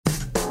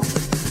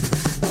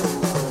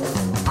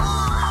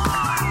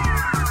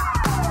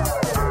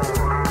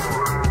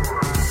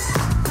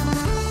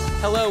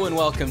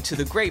welcome to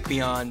The Great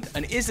Beyond,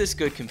 an Is This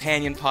Good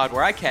companion pod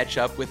where I catch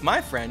up with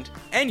my friend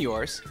and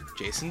yours,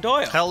 Jason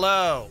Doyle.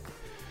 Hello.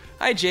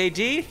 Hi,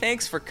 JD.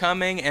 Thanks for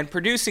coming and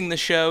producing the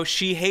show.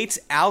 She hates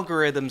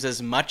algorithms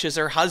as much as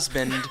her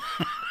husband.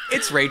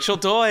 It's Rachel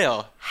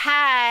Doyle.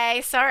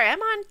 Hi. Sorry,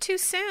 I'm on too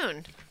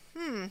soon.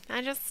 I'm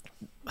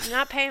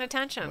not paying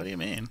attention. What do you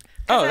mean?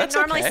 Oh, that's I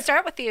normally okay.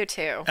 start with you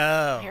two.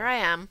 Oh. Here I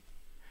am.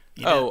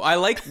 I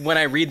like when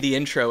I read the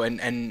intro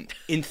and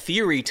in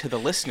theory to the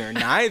listener,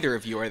 neither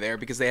of you are there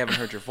because they haven't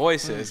heard your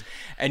voices,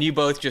 and you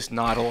both just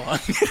nod along.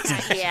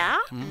 Yeah?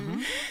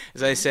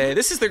 As I say,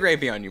 this is The Great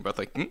Beyond, you're both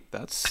like,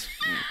 that's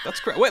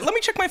correct. Wait, let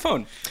me check my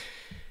phone.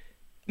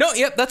 No,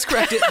 yep, that's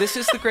correct. This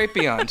is The Great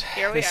Beyond.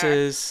 Here we This are.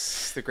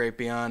 is The Great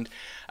Beyond.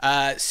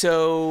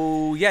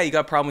 So, yeah, you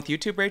got a problem with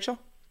YouTube, Rachel?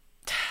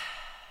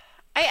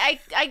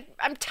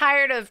 I'm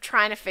tired of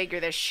trying to figure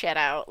this shit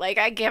out. Like,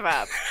 I give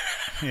up.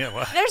 Yeah,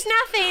 well, There's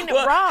nothing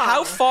Well, wrong.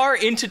 how far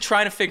into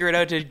trying to figure it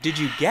out did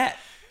you get?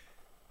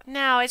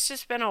 No, it's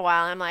just been a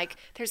while. I'm like,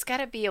 there's got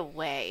to be a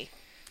way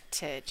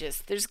to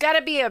there's got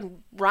to be a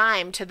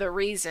rhyme to the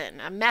reason,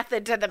 a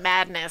method to the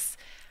madness.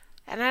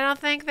 And I don't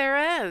think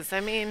there is. I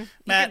mean,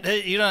 Matt,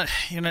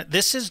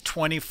 this is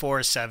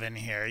 24/7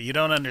 here. You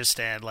don't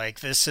understand.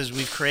 Like,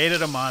 we've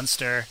created a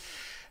monster.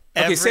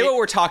 Okay, say what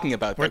we're talking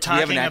about. We're we talking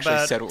haven't actually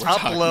about said what we're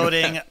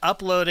talking about.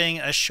 uploading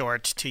a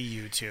short to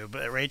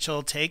YouTube.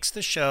 Rachel takes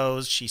the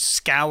shows, she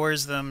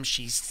scours them,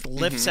 she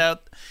lifts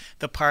out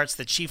the parts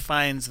that she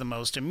finds the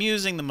most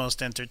amusing, the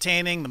most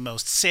entertaining, the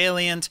most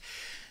salient.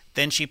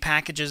 Then she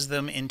packages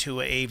them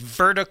into a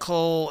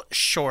vertical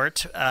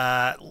short,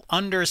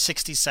 under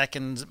 60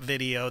 seconds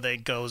video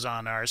that goes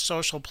on our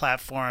social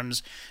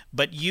platforms.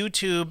 But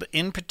YouTube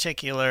in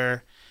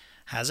particular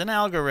has an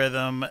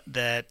algorithm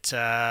that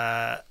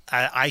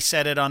I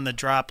said it on the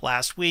drop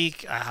last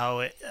week,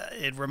 how it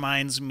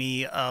reminds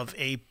me of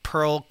a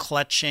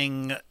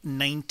pearl-clutching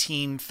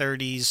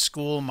 1930s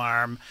school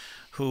marm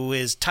who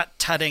is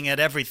tut-tutting at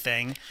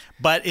everything,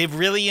 but it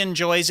really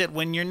enjoys it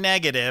when you're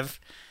negative.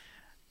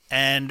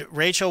 And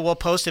Rachel will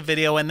post a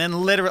video, and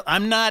then literally,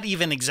 I'm not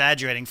even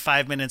exaggerating,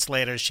 5 minutes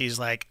later, she's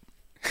like,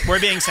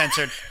 we're being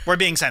censored. We're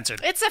being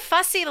censored. it's a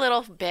fussy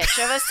little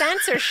bitch of a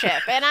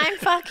censorship, and I'm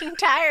fucking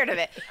tired of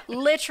it.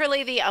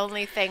 Literally, the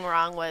only thing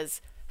wrong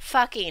was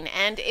fucking,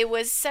 and it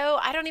was so,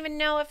 I don't even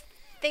know if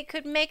they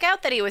could make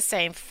out that he was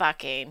saying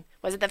fucking.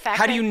 Was it the fact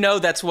How that do you know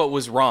that's what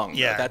was wrong?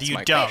 Yeah, that's you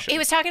my don't. question. he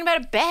was talking about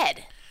a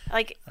bed?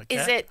 Like,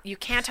 is Okay. it, you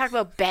can't talk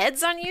about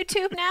beds on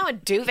YouTube now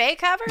and duvet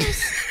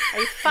covers? Are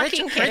you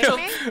fucking kidding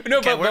me?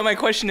 No, but my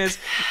question is,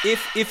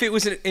 if it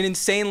was an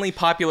insanely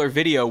popular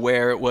video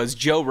where it was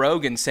Joe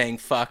Rogan saying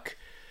fuck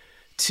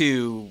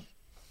to,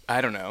 I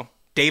don't know,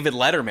 David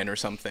Letterman or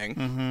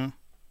something,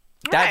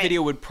 that Right.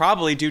 video would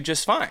probably do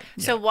just fine.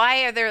 So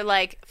why are there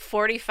like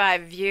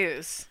 45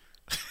 views?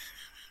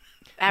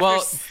 After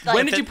Well,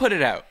 when did you put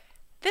it out?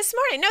 This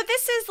morning. No,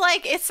 this is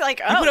like, it's like,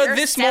 oh, put it out you're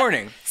this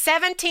morning.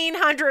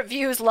 1,700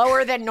 views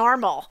lower than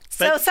normal.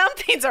 So But-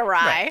 something's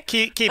awry.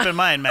 Keep in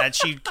mind, Matt,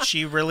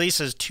 she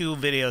releases 2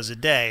 videos a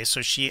day,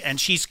 so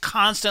she's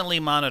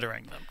constantly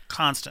monitoring them,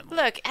 constantly.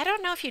 Look, I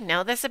don't know if you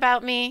know this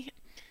about me,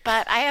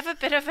 but I have a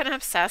bit of an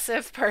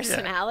obsessive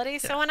personality.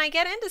 So when I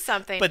get into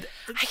something, But-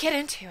 I get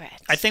into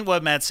it. I think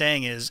what Matt's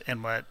saying is,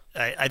 and what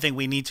I think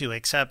we need to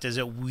accept is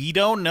that we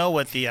don't know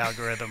what the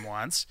algorithm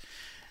wants,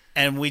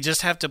 and we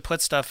just have to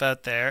put stuff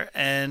out there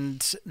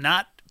and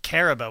not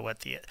care about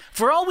what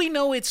for all we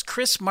know, it's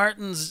Chris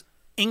Martin's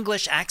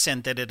English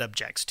accent that it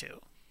objects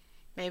to.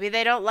 Maybe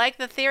they don't like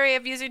the theory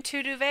of using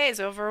 2 duvets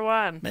over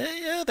one.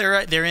 Yeah,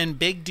 they're in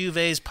Big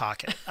Duvet's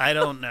pocket. I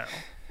don't know.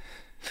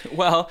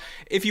 Well,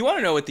 if you want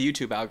to know what the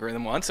YouTube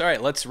algorithm wants, all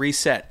right, let's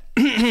reset.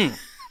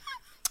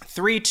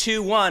 3,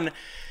 2, 1.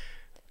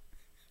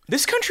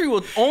 This country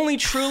will only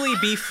truly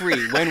be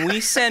free when we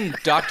send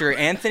Dr.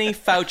 Anthony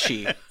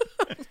Fauci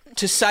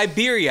to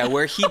Siberia,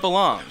 where he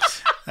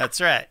belongs. That's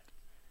right.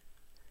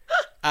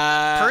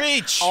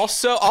 Preach.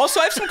 Also,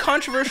 I have some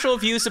controversial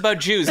views about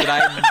Jews that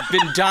I've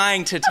been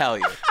dying to tell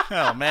you.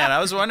 Oh man, I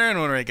was wondering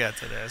when we get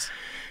to this.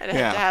 It'd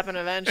Yeah. have to happen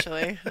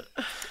eventually.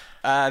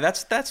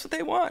 That's what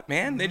they want,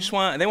 man. They just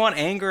want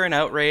anger and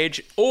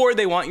outrage, or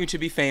they want you to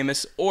be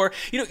famous, or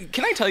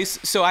can I tell you?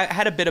 So I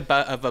had a bit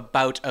of a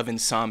bout of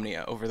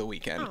insomnia over the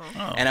weekend,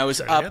 and I was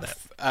sorry to hear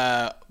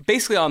up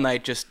basically all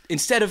night. Just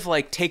instead of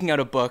like taking out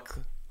a book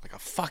like a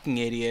fucking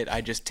idiot,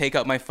 I just take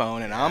out my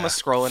phone and I'm a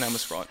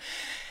scrolling,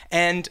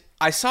 and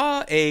I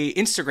saw a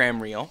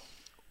Instagram reel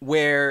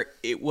where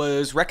it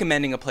was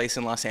recommending a place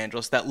in Los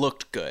Angeles that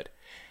looked good,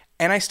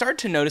 and I started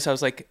to notice. I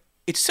was like,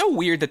 it's so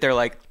weird that they're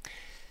like,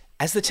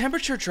 as the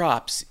temperature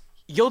drops,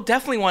 you'll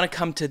definitely want to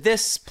come to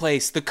this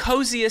place, the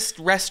coziest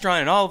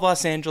restaurant in all of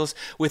Los Angeles,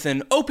 with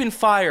an open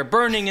fire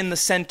burning in the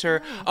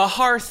center, a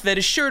hearth that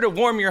is sure to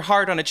warm your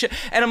heart on a chill.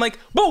 And I'm like,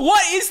 but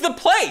what is the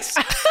place?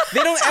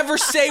 They don't ever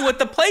say what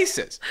the place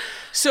is.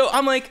 So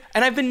I'm like,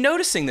 and I've been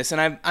noticing this,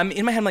 and I'm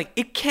in my head, I'm like,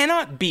 it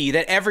cannot be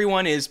that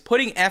everyone is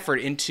putting effort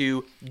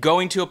into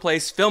going to a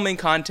place, filming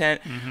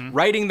content,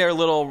 writing their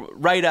little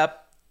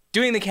write-up,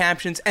 doing the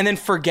captions, and then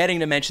forgetting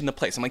to mention the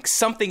place. I'm like,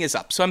 something is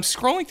up. So I'm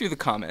scrolling through the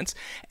comments,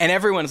 and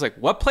everyone is like,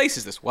 what place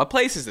is this? What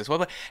place is this?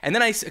 And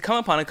then I come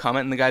upon a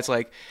comment, and the guy's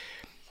like,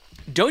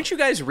 don't you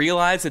guys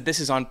realize that this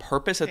is on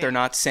purpose, that they're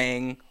not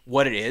saying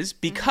what it is?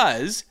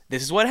 Because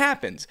this is what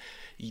happens.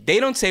 They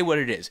don't say what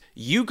it is.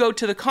 You go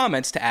to the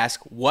comments to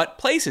ask, what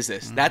place is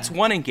this? That's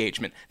one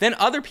engagement. Then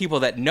other people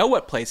that know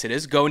what place it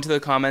is go into the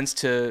comments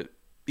to,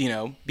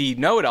 be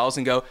know-it-alls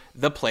and go,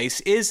 the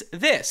place is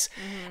this.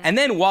 And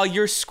then while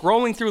you're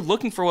scrolling through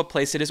looking for what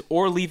place it is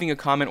or leaving a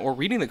comment or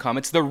reading the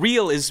comments, the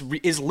reel is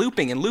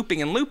looping and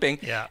looping and looping,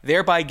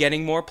 thereby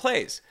getting more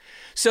plays.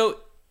 So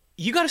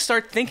you got to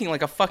start thinking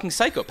like a fucking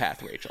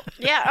psychopath, Rachel.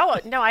 Yeah. Oh,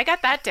 no, I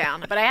got that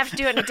down, but I have to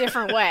do it in a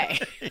different way.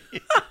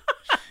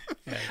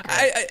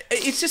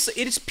 It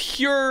is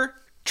pure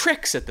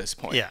tricks at this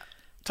point. Yeah,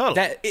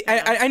 totally.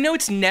 I know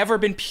it's never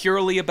been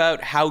purely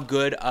about how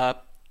good a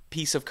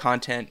piece of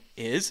content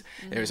is.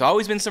 There's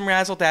always been some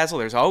razzle dazzle.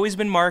 There's always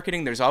been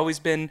marketing. There's always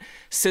been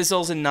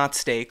sizzles and not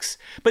steaks.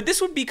 But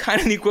this would be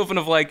kind of the equivalent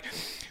of like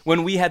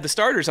when we had the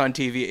starters on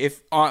TV.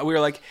 If we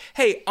were like,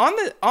 hey, on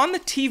the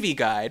TV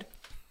guide,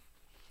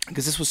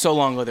 because this was so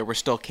long ago there were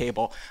still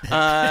cable.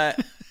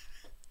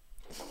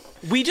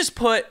 We just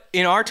put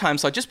in our time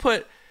slot,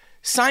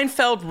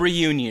 Seinfeld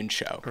reunion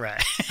show.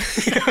 Right.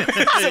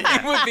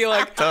 It would be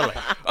like, Totally.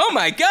 oh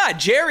my God,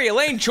 Jerry,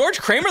 Elaine, George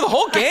Kramer, the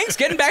whole gang's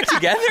getting back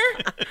together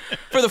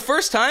for the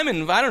first time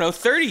in,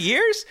 30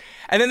 years?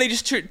 And then they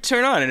just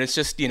turn on and it's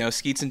just,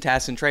 Skeets and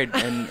Tass and Trey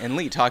and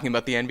Lee talking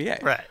about the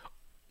NBA. Right.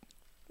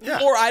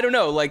 Yeah. Or I don't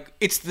know, like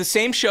it's the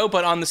same show,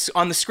 but on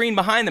the screen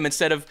behind them,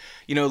 instead of,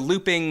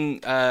 looping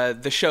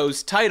the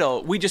show's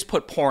title, we just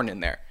put porn in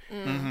there.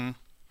 And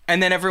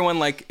then everyone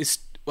is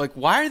like,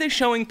 why are they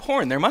showing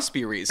porn? There must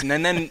be a reason.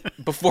 And then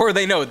before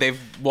they know it, they've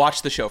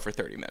watched the show for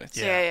 30 minutes.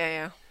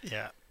 Yeah.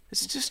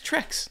 It's just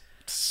tricks.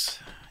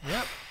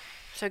 Yep.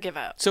 So give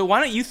up. So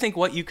why don't you think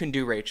what you can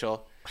do,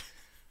 Rachel,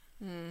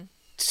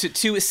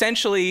 to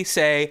essentially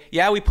say,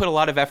 yeah, we put a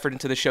lot of effort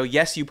into the show.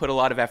 Yes, you put a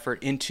lot of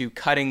effort into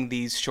cutting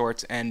these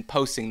shorts and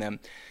posting them.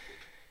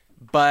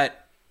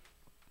 But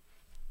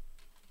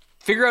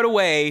figure out a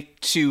way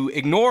to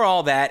ignore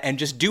all that and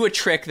just do a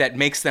trick that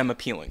makes them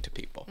appealing to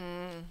people.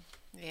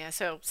 Yeah,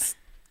 so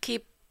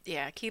keep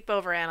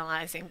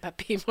overanalyzing, but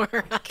be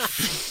more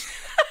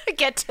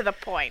get to the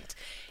point.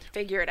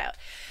 Figure it out.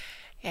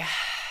 Yeah.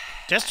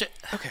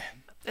 Okay.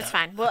 It's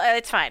fine. Well,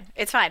 it's fine.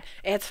 It's fine.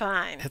 It's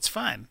fine. It's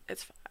fine.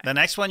 The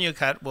next one you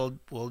cut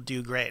will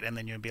do great, and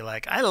then you'll be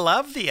like, I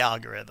love the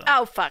algorithm.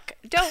 Oh, fuck.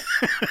 Don't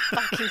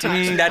fucking talk to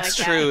me that's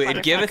like true. that,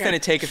 It giveth and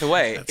it taketh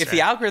away. If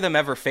the algorithm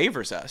ever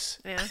favors us,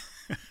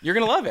 you're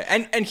going to love it.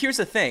 And here's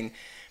the thing.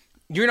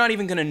 You're not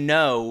even going to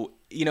know,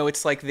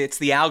 it's like it's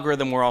the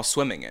algorithm we're all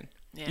swimming in.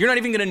 Yeah. You're not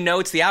even going to know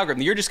it's the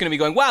algorithm. You're just going to be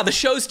going, wow, the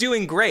show's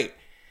doing great.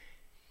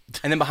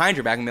 And then behind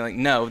your back and be like,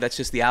 no, that's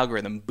just the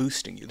algorithm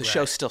boosting you. The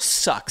show still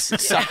sucks. It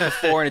sucked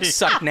before and it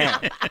sucked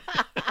now.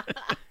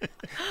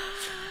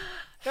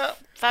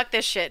 Fuck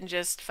this shit and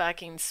just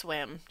fucking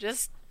swim.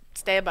 Just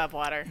stay above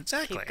water.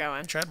 Exactly. Keep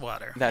going. Tread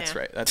water. That's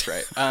right. That's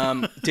right.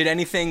 Did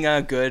anything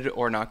good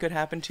or not good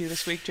happen to you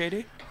this week,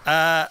 JD?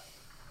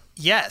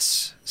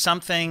 Yes.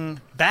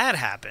 Something bad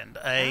happened.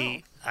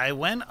 I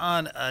went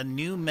on a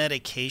new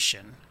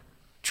medication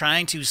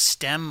trying to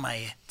stem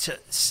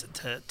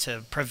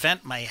to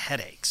prevent my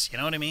headaches. You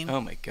know what I mean?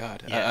 Oh my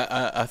God.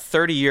 Yeah. A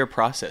 30-year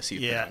process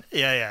you've been on.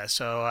 Yeah.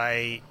 So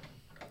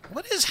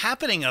what is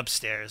happening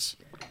upstairs?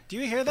 Do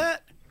you hear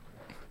that?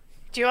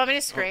 Do you want me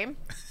to scream?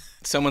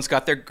 Someone's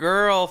got their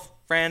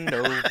girlfriend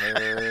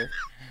over.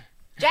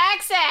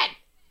 Jackson!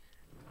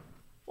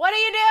 What are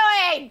you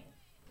doing?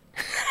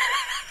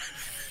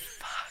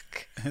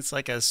 Fuck. It's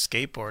like a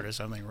skateboard or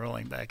something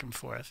rolling back and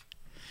forth.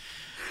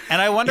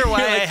 And I wonder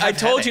why I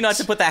told you not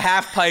to put the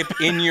half pipe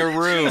in your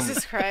room.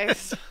 Jesus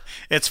Christ.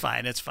 It's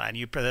fine.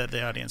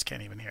 The audience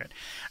can't even hear it.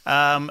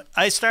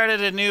 I started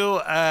a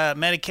new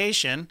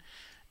medication,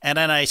 and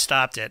then I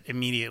stopped it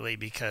immediately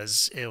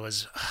because it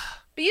was...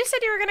 But you said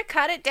you were going to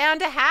cut it down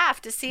to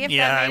half to see if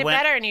that made it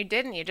better, and you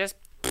didn't. You just...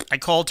 I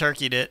cold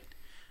turkeyed it.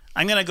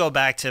 I'm going to go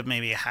back to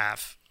maybe a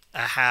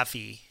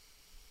halfie.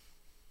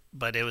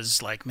 But it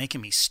was like making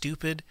me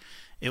stupid.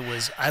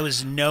 I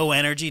was no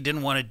energy,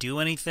 didn't want to do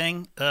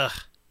anything. Ugh.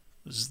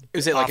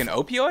 Is it like an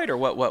opioid or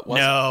what was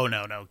it?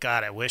 No.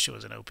 God, I wish it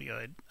was an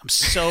opioid. I'm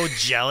so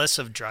jealous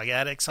of drug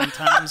addicts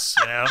sometimes,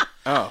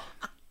 Oh.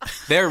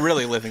 They're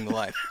really living the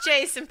life.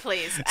 Jason,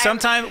 please.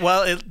 Sometimes,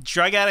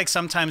 drug addicts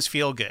sometimes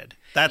feel good.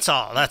 That's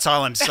all. That's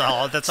all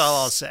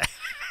I'll say.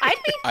 I'd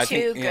be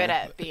too good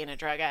at being a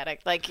drug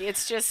addict. Like,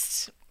 it's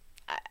just,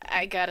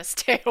 I gotta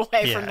stay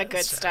away from the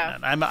good stuff.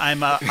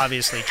 I'm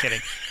obviously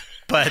kidding,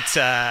 but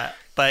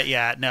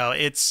yeah, no,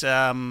 it's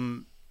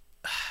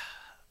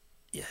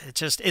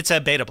it's a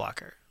beta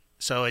blocker,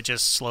 so it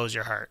just slows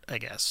your heart, I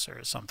guess,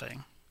 or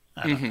something.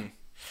 I don't know.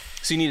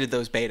 So you needed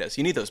those betas.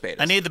 You need those betas.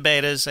 I need the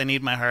betas. I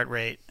need my heart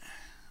rate.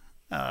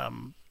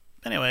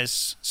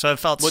 Anyways, so it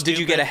felt. Well, did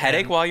you get a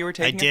headache while you were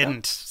taking it? I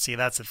didn't. See,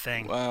 that's the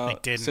thing. Well, I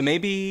didn't. So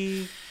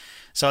maybe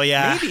So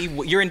yeah,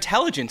 Maybe your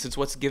intelligence is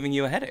what's giving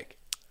you a headache.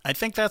 I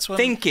think that's what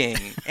Thinking,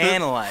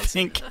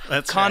 analyzing,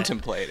 that's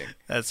contemplating. Right.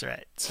 That's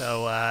right.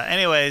 So,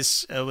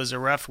 anyways, it was a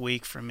rough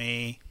week for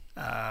me.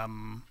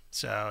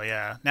 So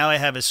yeah, now I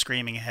have a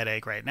screaming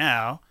headache right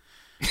now.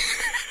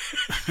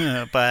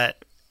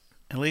 But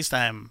at least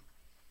I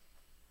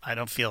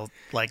don't feel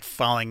like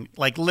falling.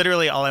 Like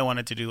literally, all I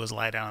wanted to do was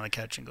lie down on the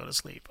couch and go to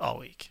sleep all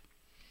week.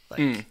 Like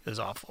it was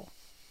awful.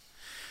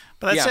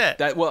 But that's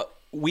it.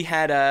 We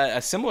had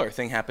a similar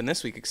thing happen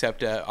this week, except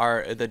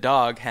the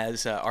dog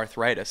has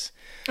arthritis,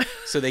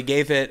 so they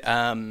gave it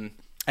an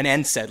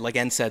NSAID. Like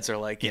NSAIDs are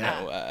like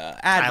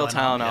Advil,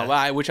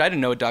 Tylenol, which I didn't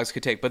know dogs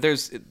could take. But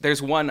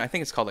there's one, I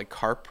think it's called like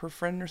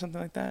carprofen or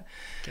something like that.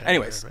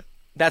 Anyways,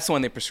 that's the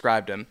one they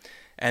prescribed him,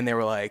 and they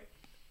were like,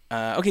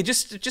 okay,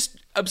 just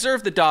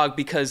observe the dog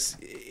because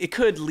it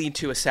could lead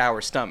to a sour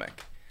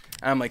stomach.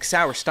 And I'm like,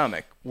 sour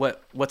stomach?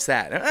 What's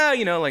that?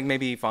 And, like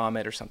maybe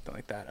vomit or something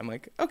like that. I'm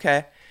like,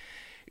 okay.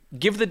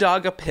 Give the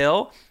dog a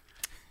pill.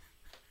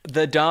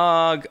 The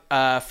dog,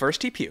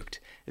 first he puked.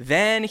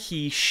 Then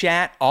he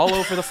shat all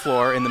over the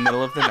floor in the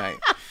middle of the night.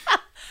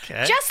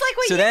 Okay. Just like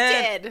what you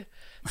did.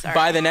 Sorry.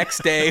 By the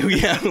next day, we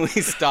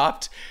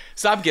stopped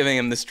giving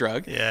him this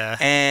drug. Yeah.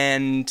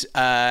 And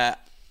I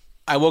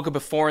woke up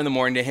at 4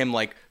 a.m. to him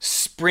like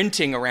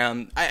sprinting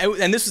around.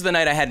 And this was the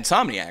night I had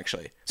insomnia,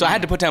 actually. So I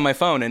had to put down my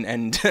phone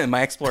and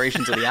my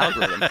explorations of the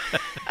algorithm.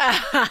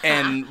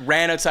 And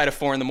ran outside at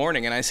 4 a.m.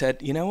 And I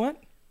said, you know what?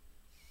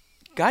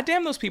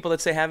 Goddamn those people that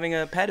say having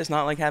a pet is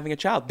not like having a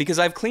child. Because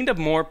I've cleaned up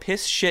more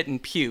piss, shit,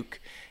 and puke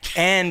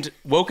and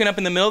woken up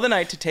in the middle of the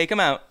night to take them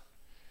out.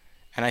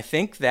 And I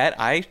think that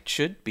I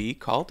should be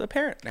called a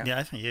parent now. Yeah,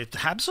 I think you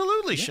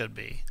absolutely should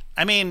be.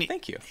 I mean...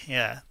 Thank you.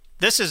 Yeah.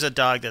 This is a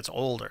dog that's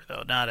older,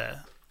 though, not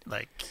a,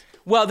 like...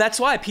 Well, that's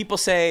why people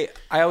say...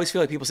 I always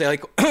feel like people say,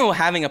 like, oh,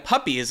 having a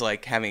puppy is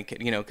like having a kid,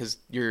 because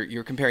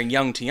you're comparing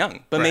young to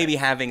young. But maybe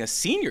having a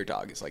senior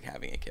dog is like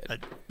having a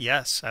kid.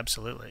 Yes,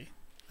 absolutely.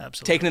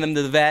 Absolutely. Taking them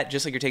to the vet,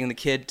 just like you're taking the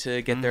kid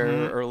to get their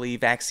early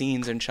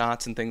vaccines and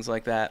shots and things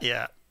like that.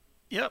 Yeah.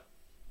 Yep.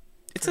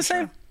 It's the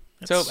same.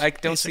 So I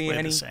don't see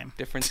any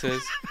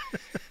differences.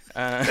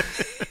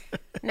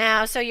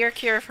 Now, so your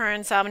cure for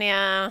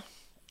insomnia,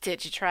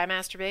 did you try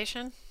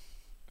masturbation?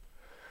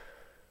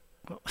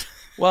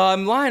 Well,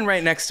 I'm lying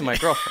right next to my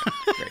girlfriend,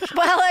 Rachel.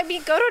 Well, I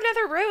mean, go to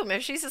another room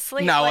if she's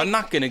asleep. No, I'm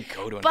not going to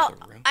go to another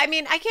room. I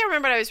mean, I can't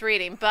remember what I was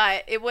reading,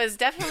 but it was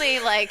definitely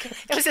like,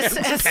 it was a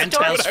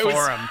Penthouse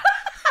Forum.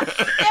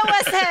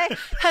 It was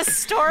a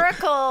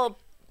historical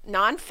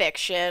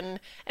nonfiction, and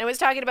it was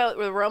talking about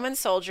the Roman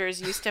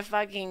soldiers used to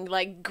fucking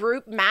like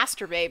group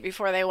masturbate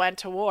before they went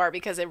to war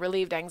because it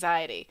relieved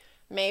anxiety.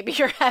 Maybe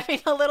you're having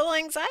a little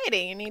anxiety.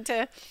 You need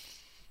to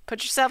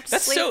put yourself to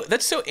sleep.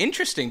 That's so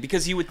interesting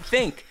because you would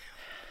think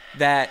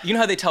that, you know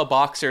how they tell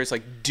boxers,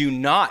 like, do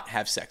not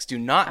have sex, do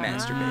not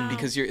masturbate,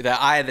 because you're the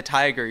eye of the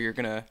tiger, you're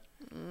going to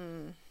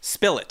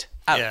spill it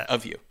out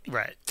of you.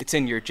 Right. It's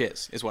in your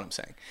jizz, is what I'm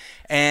saying.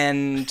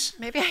 And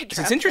maybe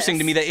it's interesting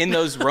to me that in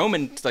those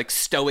Roman, like,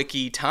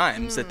 stoic-y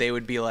times that they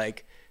would be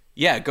like,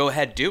 yeah, go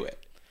ahead, do it.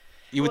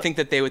 You would think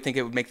that they would think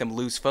it would make them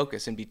lose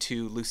focus and be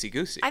too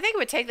loosey-goosey. I think it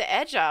would take the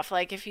edge off.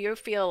 Like, if you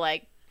feel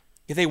like...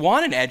 If they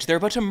want an edge, they're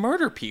about to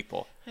murder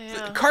people.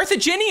 Yeah. The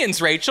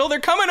Carthaginians, Rachel,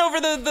 they're coming over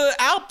the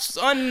Alps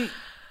on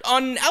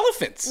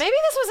elephants. Maybe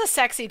this was a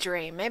sexy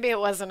dream. Maybe it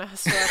wasn't a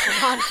historical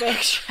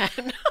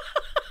nonfiction.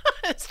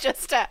 It's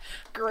just a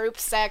group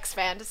sex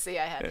fantasy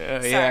I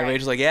had. Yeah,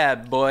 Rachel's like, yeah,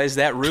 boys,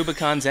 that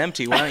Rubicon's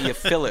empty. Why don't you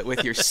fill it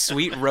with your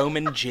sweet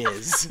Roman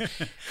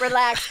jizz?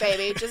 Relax,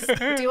 baby. Just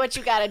do what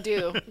you gotta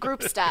do.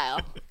 Group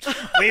style.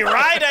 We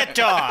ride at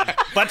dawn,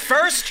 but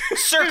first,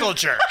 circle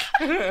jerk.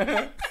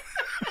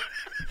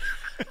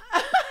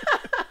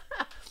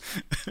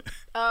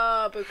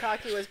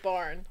 Bukkake was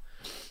born.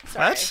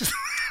 Sorry. What?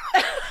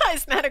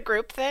 Isn't that a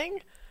group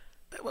thing?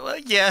 Well,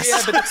 yes.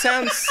 Yeah, but it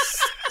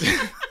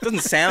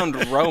doesn't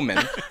sound Roman.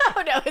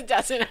 Oh, no, it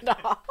doesn't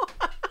at all.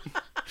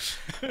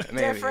 Maybe.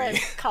 Different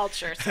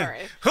culture,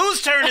 sorry.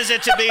 Whose turn is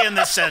it to be in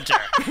the center?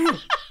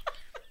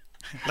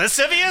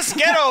 Lascivious,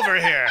 get over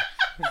here.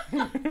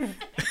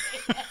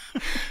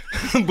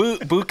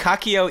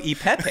 Bukkake e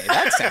pepe.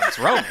 That sounds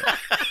Roman.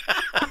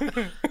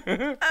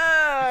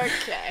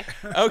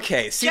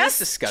 Okay, see, that's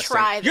disgusting.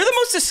 You're the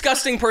most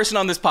disgusting person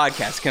on this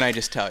podcast, can I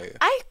just tell you?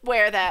 I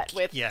wear that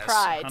with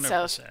pride,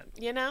 100%. so,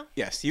 you know?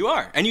 Yes, you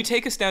are. And you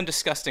take us down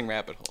disgusting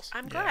rabbit holes.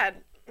 I'm glad.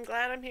 I'm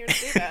glad I'm here to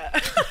do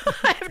that.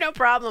 I have no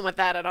problem with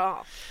that at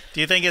all. Do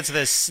you think it's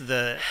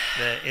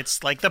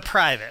it's like the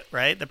private,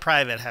 right? The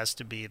private has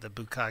to be the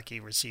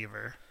bukkake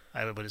receiver,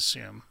 I would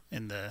assume,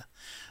 in the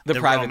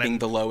private Roman... being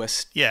the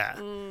lowest. Yeah.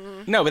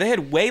 No, but they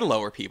had way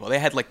lower people. They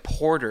had like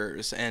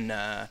porters and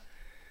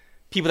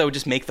people that would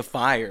just make the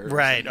fire.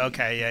 Right.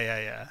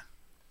 Okay.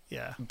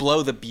 Yeah.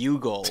 Blow the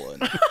bugle.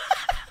 And...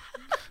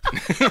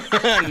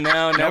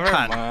 no, never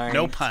mind.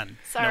 No pun.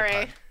 Sorry. No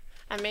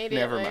pun. Immediately.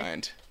 Never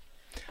mind.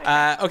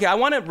 Okay, I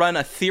want to run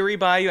a theory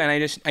by you, and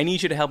I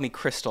need you to help me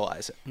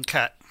crystallize it.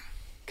 Okay.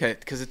 Okay,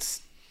 because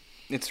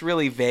it's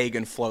really vague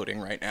and floating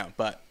right now.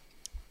 But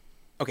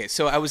Okay,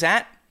 so I was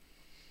at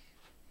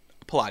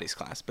Pilates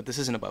class, but this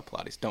isn't about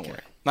Pilates. Don't worry.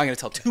 I'm not going to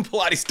tell 2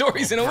 Pilates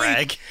stories in a brag.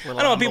 week. I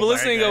Little don't want people humble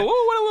listening to brag go,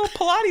 whoa, what a little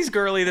Pilates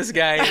girly this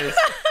guy is.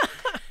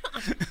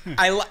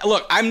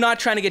 Look, I'm not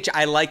trying to get you.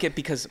 I like it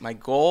because my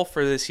goal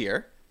for this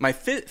year, my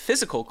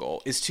physical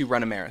goal, is to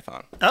run a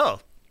marathon. Oh,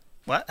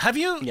 what? Have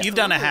you? Yeah. You've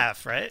done a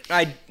half, right?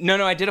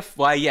 No, I did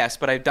yes,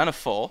 but I've done a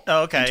full.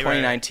 Oh, okay. In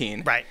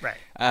 2019. Right.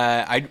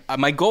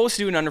 My goal was to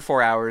do it in under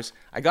 4 hours.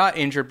 I got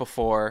injured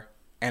before,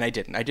 and I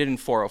didn't. I did in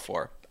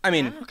 4:04. I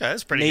mean, Okay,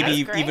 that's pretty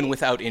maybe good. even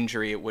without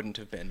injury, it wouldn't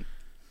have been.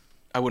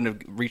 I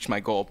wouldn't have reached my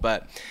goal.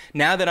 But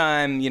now that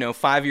I'm,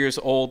 5 years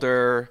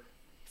older,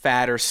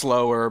 fatter,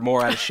 slower,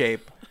 more out of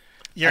shape,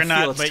 You're I feel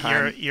not, it's but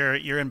time.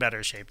 you're in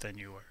better shape than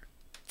you were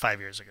 5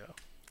 years ago.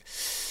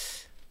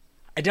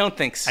 I don't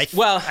think so.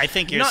 I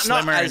think you're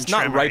slimmer and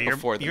trimmer. not right you're,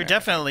 before the You're marathon.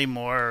 definitely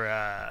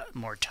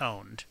more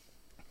toned.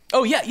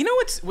 Oh yeah, you know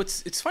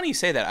what's it's funny you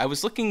say that. I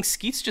was looking.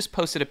 Skeets just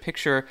posted a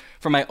picture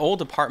from my old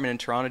apartment in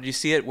Toronto. Did you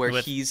see it? Where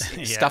he's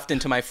Yeah. stuffed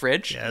into my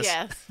fridge. Yes.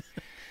 Yes.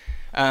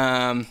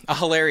 A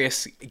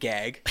hilarious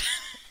gag.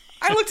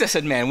 I looked. I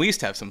said, "Man, we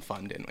used to have some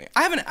fun, didn't we?"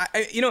 I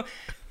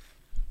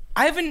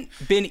haven't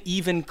been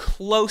even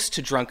close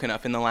to drunk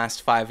enough in the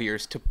last 5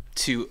 years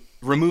to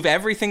remove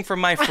everything from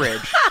my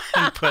fridge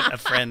And put a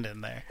friend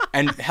in there.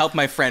 and help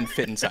my friend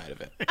fit inside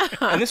of it.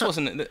 And this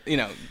wasn't,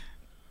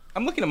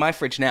 I'm looking at my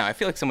fridge now. I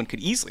feel like someone could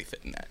easily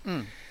fit in that.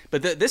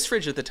 But this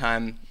fridge at the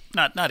time,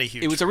 Not a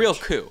huge. it was a real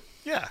coup.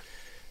 Yeah.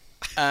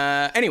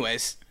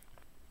 Anyways,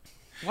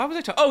 why was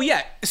I talking? Oh,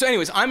 yeah. So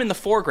anyways, I'm in the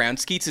foreground.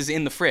 Skeets is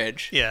in the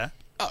fridge. Yeah.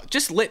 Oh,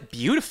 just lit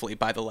beautifully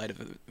by the light of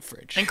the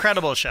fridge.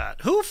 Incredible shot.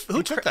 Who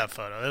took that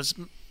photo? It was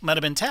might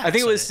have been Taz. I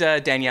think it was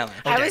Daniela.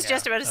 I Okay, was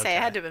just yeah. about to say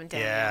it had to have been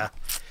Yeah.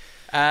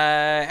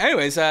 Danielle.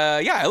 Anyways,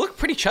 I look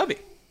pretty chubby.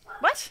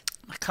 What?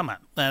 Come on.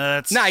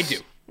 That's No, I do.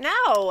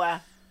 No.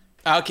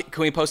 Okay,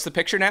 can we post the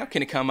picture now?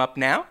 Can it come up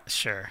now?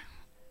 Sure.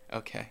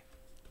 Okay.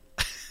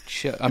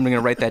 I'm going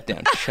to write that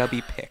down.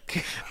 Chubby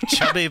pic.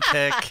 Chubby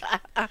pick.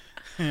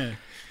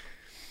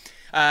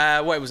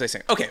 What was I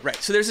saying? Okay, right.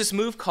 So there's this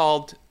move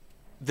called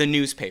the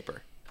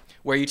newspaper,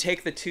 where you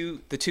take the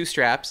two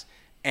straps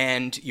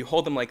and you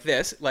hold them like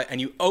this, and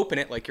you open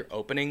it like you're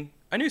opening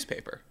a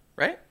newspaper,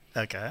 right?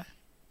 Okay.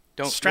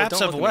 Don't Straps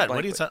don't of look at me what? What are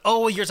blankly. you talking?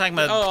 Oh, you're talking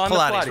about On the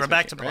Pilates. We're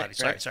back to machine,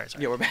 Pilates. right? Sorry.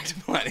 Yeah, we're back to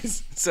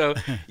Pilates. So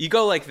you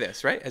go like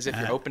this, right? As if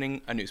you're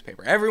opening a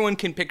newspaper. Everyone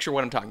can picture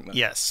what I'm talking about.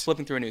 Yes.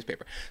 Flipping through a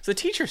newspaper. So the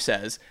teacher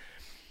says,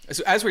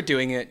 so as we're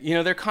doing it,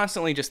 they're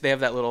constantly they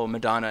have that little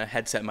Madonna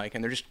headset mic,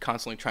 and they're just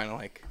constantly trying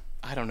to,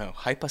 I don't know,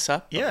 hype us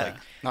up. But Yeah.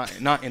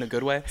 not in a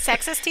good way.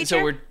 Sexist teacher?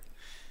 So we're,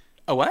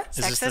 a what? Is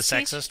this the Sexist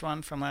speech? sexist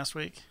one from last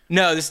week?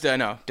 No, this is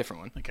no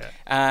different one. Okay.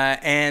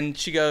 And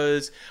she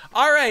goes,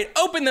 "All right,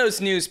 open those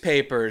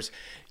newspapers.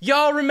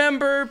 Y'all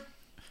remember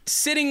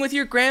sitting with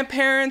your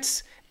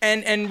grandparents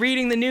and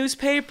reading the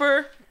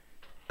newspaper?"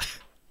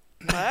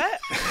 What?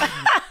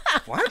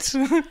 What?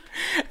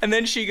 And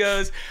then she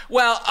goes,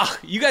 "Well,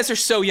 you guys are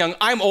so young.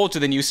 I'm older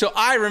than you, so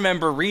I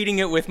remember reading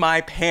it with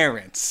my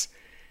parents."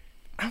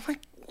 I'm like,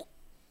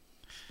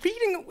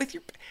 reading it with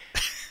your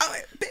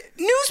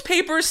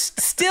newspapers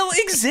still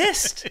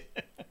exist.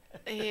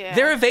 Yeah.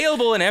 They're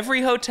available in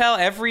every hotel,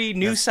 every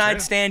news That's side true.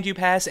 stand you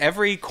pass,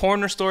 every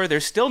corner store.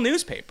 There's still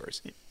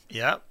newspapers.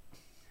 Yep.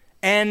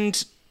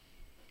 And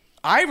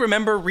I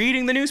remember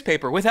reading the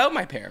newspaper without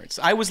my parents.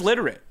 I was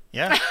literate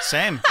Yeah.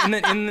 Same. in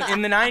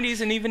the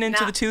 90s and even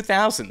into Not- the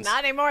 2000s.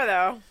 Not anymore,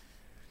 though.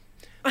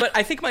 But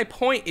I think my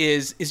point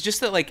is just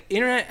that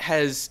internet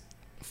has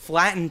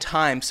flattened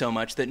time so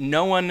much that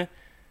no one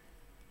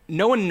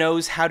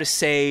knows how to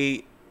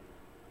say.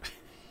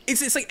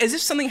 It's like as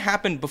if something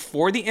happened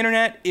before the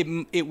internet.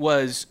 It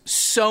was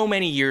so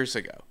many years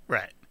ago.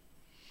 Right.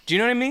 Do you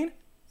know what I mean?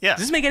 Yeah.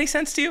 Does this make any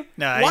sense to you?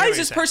 No, I Why hear what is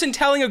you're this saying. person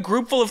telling a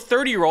group full of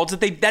 30-year-olds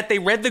that they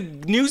read the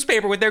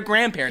newspaper with their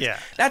grandparents? Yeah.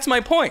 That's my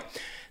point.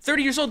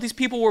 30 years old, these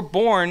people were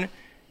born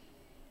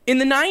in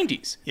the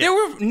 90s. Yeah. There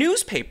were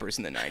newspapers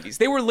in the 90s.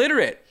 They were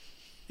literate.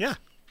 Yeah.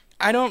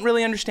 I don't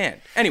really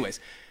understand. Anyways,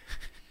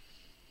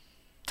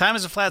 Time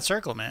is a flat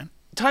circle, man.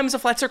 time is a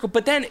flat circle,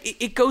 but then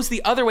it goes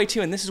the other way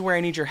too, and this is where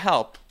I need your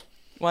help.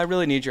 Well, I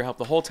really need your help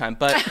the whole time,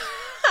 but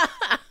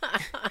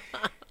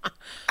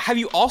have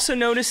you also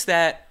noticed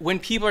that when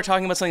people are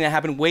talking about something that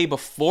happened way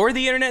before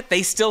the internet,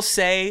 they still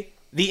say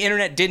the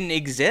internet didn't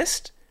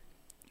exist?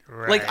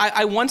 Right. Like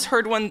I once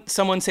heard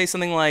someone say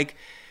something like,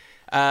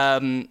 "Oh,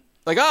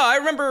 I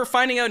remember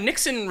finding out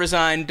Nixon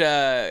resigned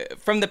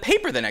from the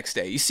paper the next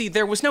day." You see,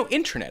 there was no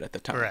internet at the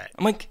time. Right.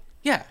 I'm like,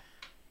 yeah,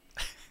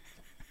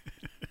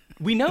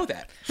 we know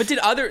that. But did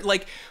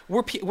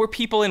were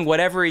people in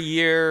whatever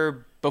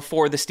year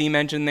before the steam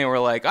engine? They were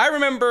like, "I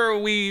remember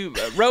we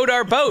rowed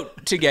our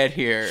boat to get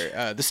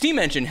here." The steam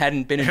engine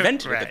hadn't been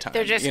invented at Right. the time.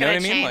 They're just you know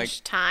going what to I mean?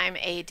 change time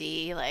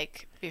AD,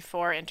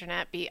 before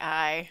internet,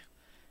 BI,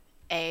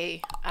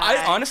 AI.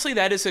 Honestly,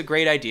 that is a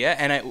great idea.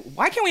 And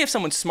why can't we have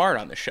someone smart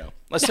on the show?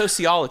 A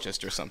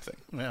sociologist or something.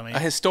 Well, I mean- A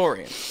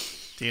historian.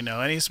 Do you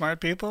know any smart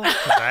people? 'Cause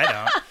I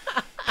don't.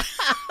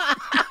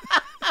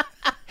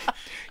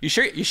 You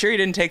sure you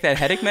didn't take that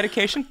headache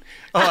medication?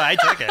 Oh, I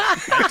took it.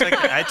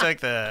 I took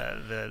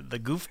the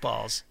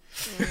goofballs.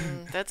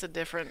 That's a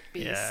different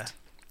beast.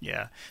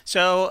 Yeah.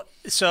 So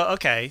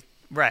okay,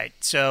 right.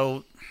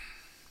 So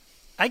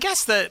I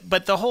guess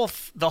but the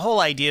whole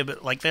idea,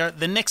 but like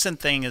the Nixon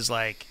thing is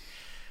like,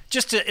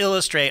 just to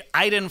illustrate,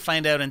 I didn't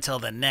find out until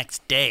the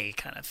next day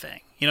kind of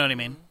thing. You know what I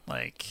mean?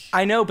 Like,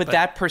 I know, but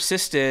that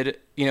persisted.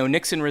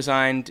 Nixon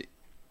resigned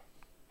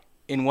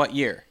in what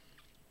year?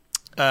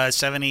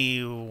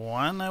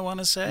 71, I want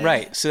to say.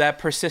 Right. So that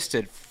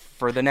persisted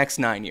for the next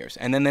 9 years,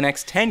 and then the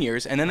next 10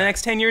 years, and then the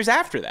next 10 years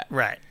after that.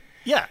 Right.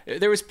 Yeah.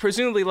 There was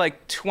presumably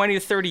like 20 to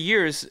 30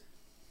 years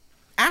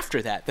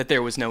after that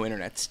there was no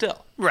internet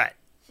still. Right.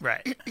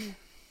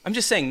 I'm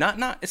just saying,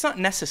 it's not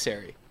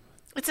necessary.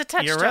 It's a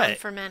touchstone right.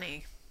 for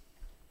many.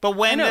 But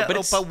when? I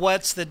know, but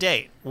what's the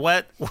date?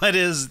 What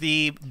is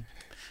the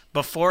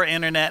before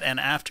internet and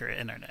after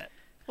internet?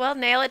 Well,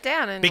 nail it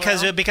down. And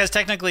because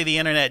technically the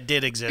internet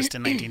did exist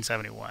in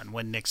 1971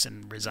 when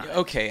Nixon resigned.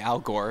 Okay, Al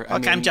Gore.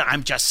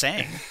 I'm just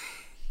saying.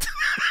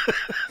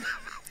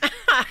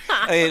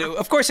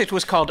 Of course, it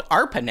was called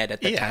ARPANET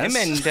at the Yes. time,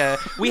 and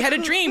we had a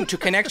dream to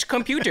connect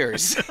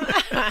computers.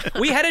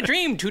 We had a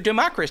dream to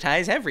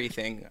democratize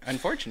everything.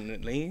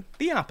 Unfortunately,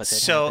 the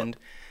opposite happened.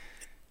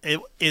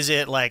 Is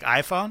it like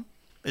iPhone?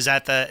 Is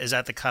that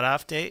the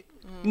cutoff date?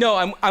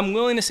 No, I'm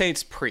willing to say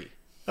it's pre.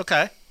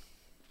 Okay.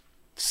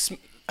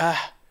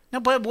 No,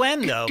 but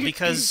when though?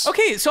 Because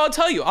Okay, so I'll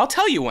tell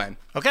you when.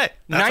 okay,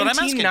 that's what I'm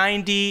asking.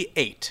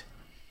 1998.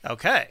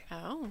 Okay,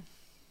 Oh.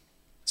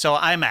 so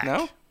iMac.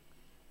 No?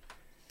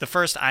 The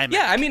first iMac.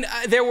 Yeah, I mean,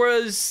 there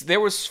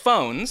was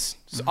phones,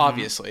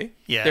 obviously.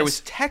 Yes. There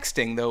was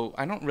texting, though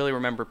I don't really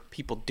remember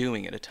people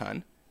doing it a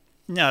ton.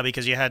 No,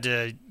 because you had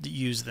to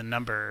use the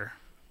number.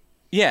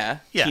 Yeah,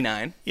 Yeah.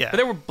 T9. Yeah. But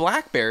there were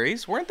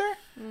Blackberries, weren't there?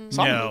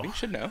 Saw No. the movie,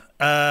 should know.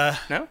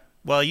 No?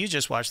 Well, you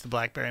just watched the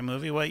BlackBerry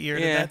movie. What year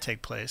did Yeah. that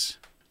take place?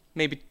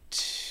 Maybe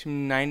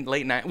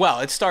late 9. Well,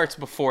 it starts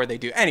before they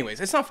do. Anyways,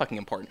 it's not fucking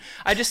important.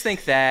 I just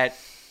think that,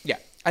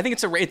 I think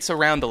it's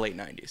around the late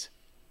 90s.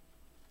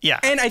 Yeah,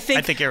 And I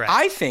think you're right.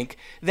 I think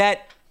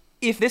that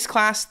if this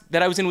class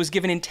that I was in was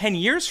given in 10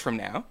 years from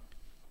now,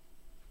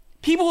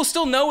 people will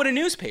still know what a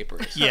newspaper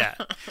is. Yeah,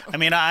 I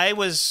mean, I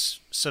was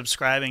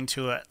subscribing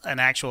to an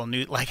actual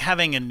like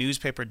having a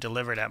newspaper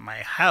delivered at my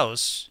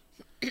house,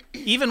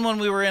 even when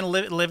we were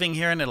living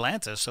here in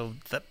Atlanta. So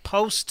the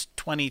post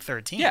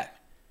 2013. Yeah.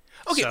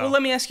 Okay, So- well,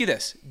 let me ask you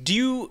this.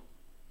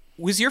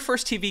 Was your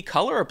first TV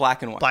color or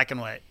black and white? Black and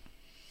white,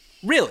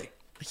 Really?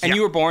 And Yeah.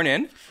 you were born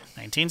in?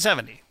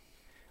 1970.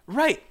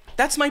 Right.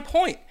 That's my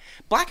point.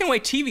 Black and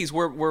white TVs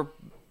were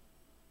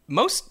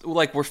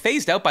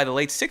phased out by the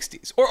late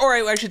 60s. Or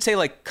I should say,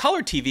 like,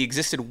 color TV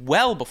existed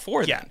well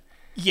before Yeah. then.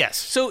 Yes.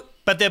 So,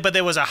 But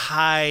there was a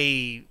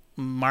high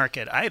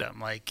market item.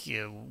 Like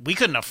we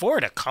couldn't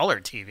afford a color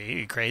TV. Are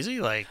you crazy?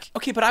 Like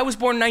okay, but I was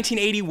born in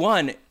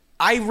 1981.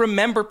 I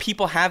remember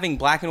people having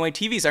black and white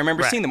TVs. I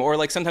remember Right. seeing them. Or,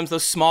 like, sometimes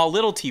those small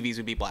little TVs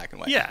would be black and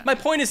white. Yeah. My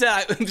point is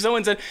that if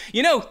someone said,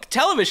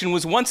 television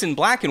was once in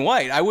black and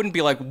white, I wouldn't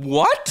be like,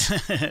 what?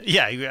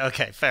 yeah.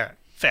 Okay. Fair.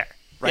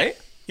 Right?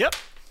 Yep.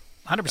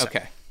 100%.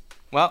 Okay.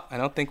 Well, I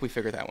don't think we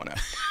figured that one out.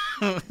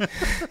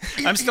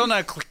 I'm still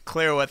not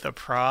clear what the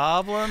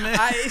problem is.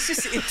 It's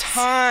just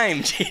time,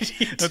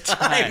 JD.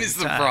 Time is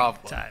the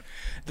problem. Time.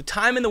 The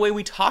time and the way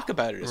we talk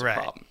about it is Right.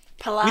 a problem.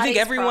 Pilates We think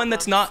everyone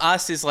that's problems. not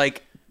us is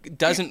like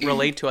doesn't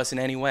relate to us in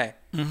any way.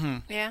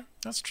 Yeah.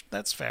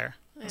 That's fair.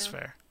 That's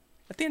fair.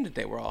 At the end of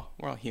the day, we're all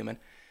human.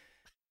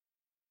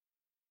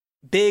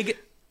 Big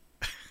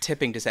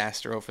tipping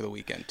disaster over the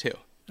weekend too.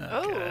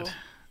 Oh. Good.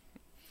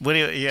 What do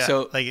you? Yeah.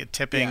 So- like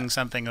tipping yeah.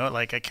 something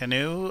like a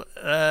canoe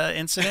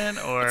incident,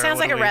 or Sounds what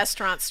like a do we-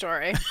 restaurant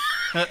story.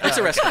 It's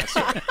a restaurant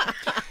story.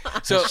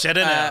 So Shut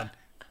it down.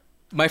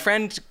 my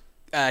friend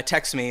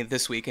texts me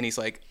this week and he's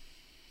like,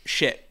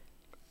 "Shit,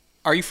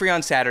 are you free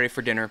on Saturday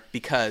for dinner?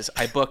 Because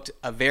I booked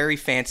a very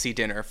fancy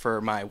dinner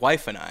for my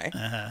wife and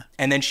I,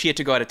 and then she had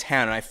to go out of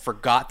town, and I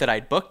forgot that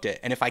I'd booked it.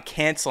 And if I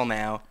cancel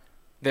now,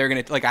 they're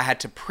gonna I had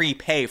to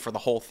prepay for the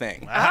whole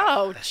thing.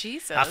 Oh,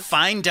 Jesus. A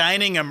fine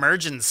dining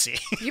emergency.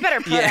 You better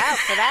put out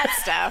for that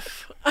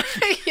stuff.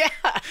 Yeah.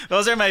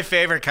 Those are my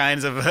favorite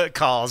kinds of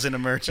calls in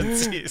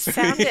emergencies.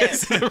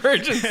 It's an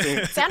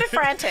emergency. Sounded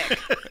frantic.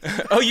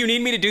 Oh, you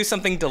need me to do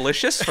something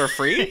delicious for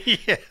free?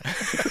 Yeah.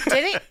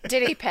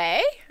 Did he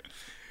pay?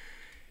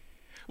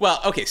 Well,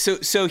 okay,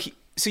 so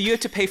you have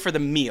to pay for the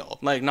meal,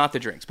 like not the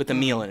drinks, but the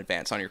meal in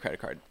advance on your credit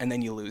card, and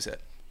then you lose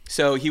it.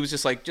 So he was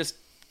just like, just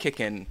kick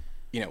in,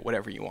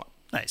 whatever you want.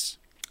 Nice.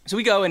 So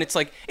we go, and it's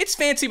like, it's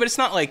fancy, but it's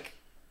not like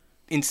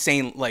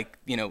insane, like,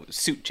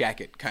 suit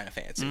jacket kind of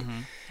fancy.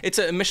 It's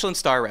a Michelin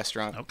star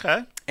restaurant.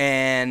 Okay.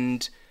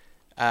 And,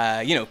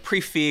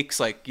 prefix,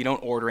 like, you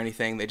don't order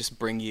anything. They just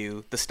bring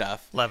you the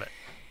stuff. Love it.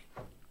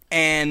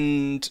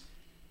 And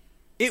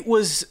it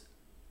was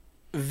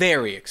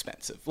very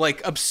expensive,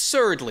 like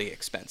absurdly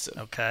expensive.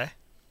 Okay.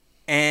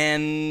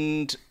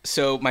 And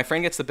so my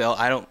friend gets the bill.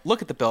 I don't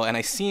look at the bill, and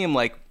I see him,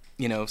 like,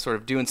 sort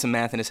of doing some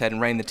math in his head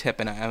and writing the tip,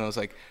 and I was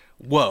like,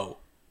 whoa.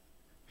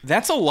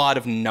 That's a lot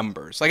of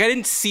numbers. Like, I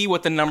didn't see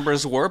what the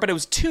numbers were, but it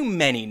was too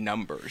many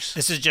numbers.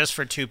 This is just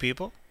for 2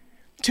 people?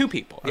 2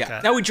 people, yeah. Okay.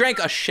 Now, we drank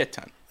a shit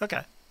ton.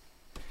 Okay.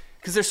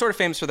 Because they're sort of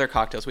famous for their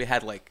cocktails. We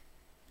had, like...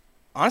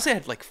 Honestly, I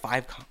had, like, 4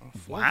 or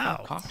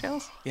 5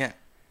 cocktails. Yeah.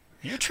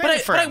 You're training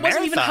for I a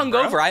wasn't even marathon,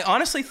 hungover. bro. I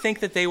honestly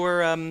think that they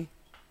were...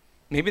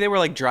 maybe they were,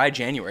 like, dry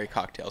January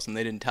cocktails, and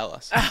they didn't tell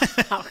us.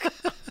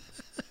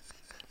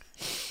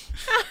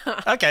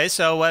 Okay,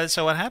 so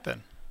what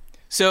happened?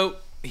 So,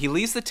 he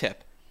leaves the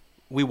tip.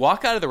 We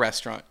walk out of the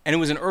restaurant, and it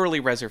was an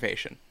early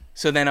reservation.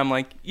 So then I'm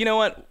like, you know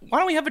what? Why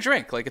don't we have a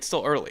drink? Like, it's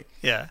still early.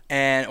 Yeah.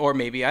 Or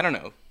maybe, I don't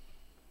know,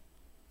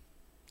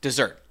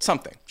 dessert,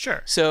 something.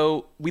 Sure.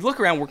 So we look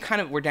around.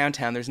 We're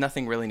downtown. There's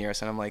nothing really near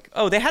us. And I'm like,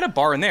 oh, they had a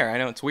bar in there. I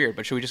know it's weird,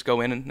 but should we just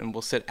go in and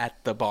we'll sit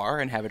at the bar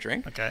and have a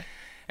drink? Okay.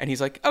 And he's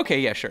like, okay,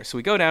 yeah, sure. So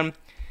we go down,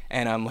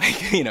 and I'm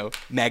like,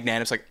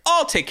 magnanimous, like,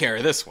 I'll take care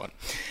of this one.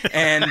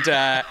 And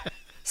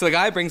so the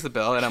guy brings the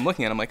bill, and I'm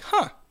looking at it. I'm like,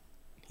 huh.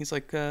 He's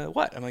like,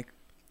 what? I'm like,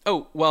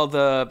 oh, well,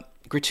 the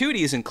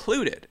gratuity is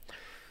included.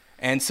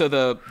 And so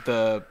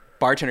the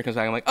bartender comes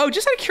back. I'm like, oh,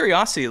 just out of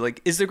curiosity,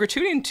 like, is the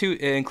gratuity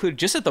included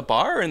just at the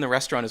bar or in the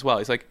restaurant as well?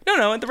 He's like,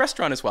 no, at the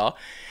restaurant as well.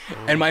 Ooh.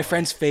 And my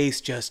friend's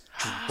face just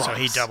drops. So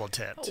he double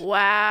tipped.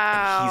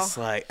 Wow. And he's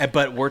like,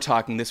 but we're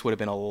talking, this would have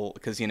been a little,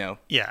 because,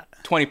 yeah,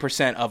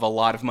 20% of a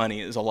lot of money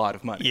is a lot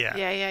of money.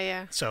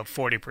 Yeah. So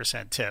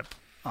 40% tip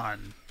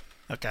on,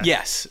 okay.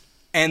 Yes.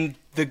 And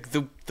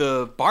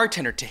the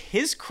bartender, to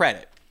his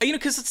credit,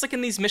 because it's like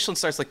in these Michelin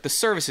stars, like the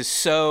service is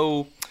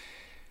so...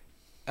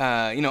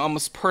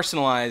 almost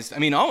personalized. I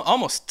mean,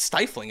 almost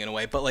stifling in a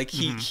way. But like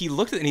he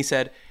looked at it and he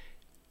said,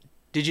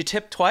 "Did you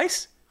tip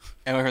twice?"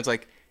 And my friend's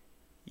like,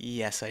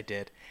 "Yes, I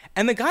did."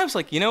 And the guy was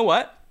like, "You know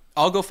what?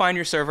 I'll go find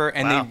your server."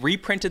 And they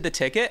reprinted the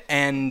ticket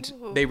and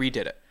they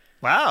redid it.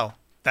 Wow,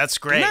 that's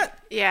great.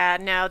 Yeah,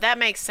 no, that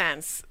makes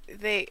sense.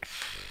 That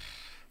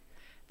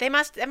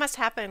must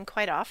happen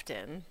quite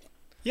often.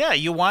 Yeah,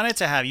 you wanted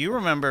to have. You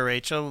remember,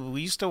 Rachel?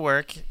 We used to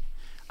work.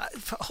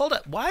 Hold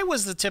up. Why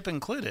was the tip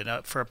included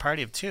for a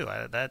party of 2?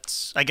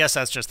 I guess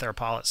that's just their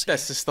policy.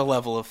 That's just the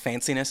level of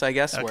fanciness, I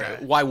guess. Okay. Where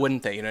why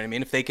wouldn't they? You know what I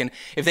mean?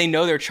 If they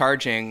know they're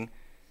charging,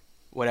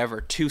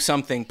 whatever, 2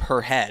 something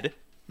per head,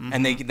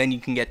 and then you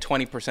can get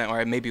 20%,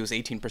 or maybe it was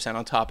 18%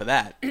 on top of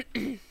that.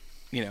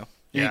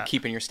 You're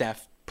keeping your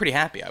staff pretty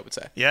happy, I would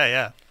say.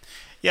 Yeah.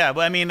 But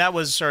I mean, that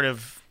was sort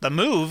of the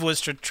move,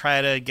 was to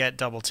try to get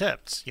double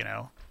tips.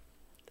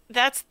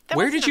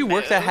 Where did you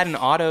work that had an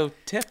auto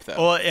tip though?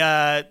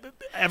 Well,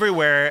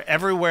 everywhere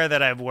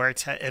that I've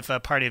worked, if a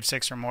party of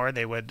 6 or more,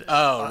 they would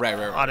right.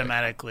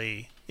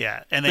 automatically,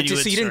 yeah. And then so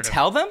you didn't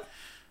tell them?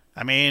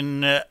 I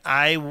mean,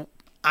 I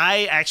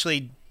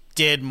actually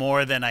did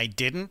more than I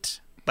didn't,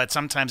 but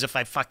sometimes if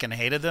I fucking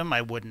hated them,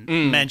 I wouldn't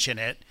mention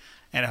it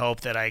and hope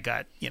that I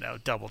got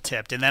double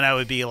tipped, and then I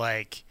would be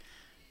like,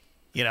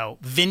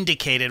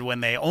 vindicated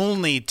when they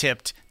only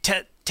tipped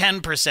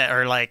 10%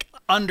 or like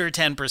under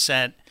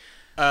 10%.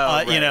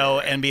 Right.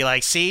 And be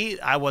like, see,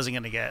 I wasn't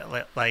going to get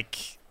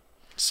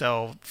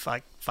so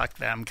fuck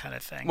them kind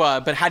of thing.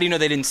 Well, but how do you know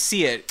they didn't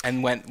see it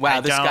and went,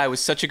 wow, this guy was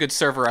such a good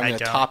server, I'm going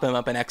to top him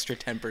up an extra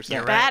 10%. Yeah,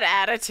 right. Bad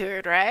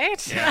attitude,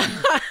 right?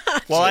 Yeah.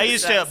 Well, I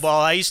used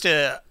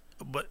to,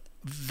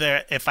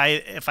 if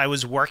I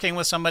was working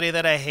with somebody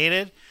that I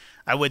hated,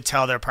 I would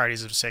tell their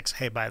parties of 6,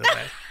 hey, by the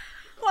way,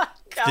 oh,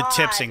 the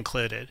tips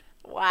included.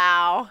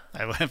 Wow.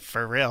 I went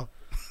for real.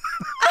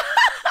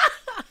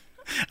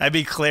 I'd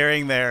be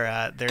clearing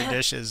their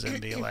dishes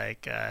and be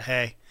like,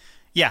 "Hey,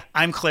 yeah,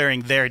 I'm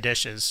clearing their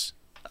dishes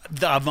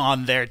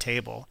on their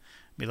table."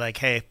 Be like,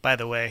 "Hey, by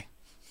the way,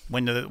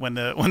 when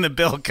the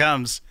bill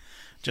comes,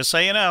 just so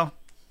you know,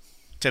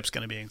 tip's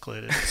going to be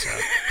included." So.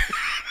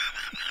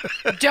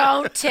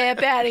 Don't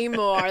tip any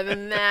more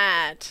than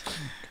that.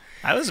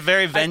 I was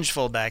very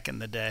vengeful back in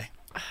the day.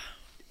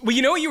 Well,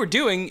 you know what you were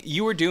doing?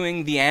 You were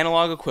doing the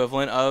analog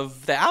equivalent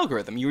of the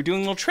algorithm. You were doing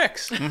little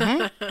tricks.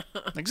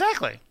 Mm-hmm.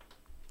 Exactly.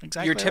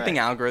 Your tipping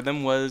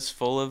algorithm was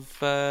full of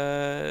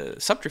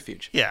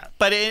subterfuge. Yeah,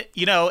 but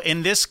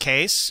in this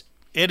case,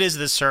 it is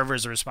the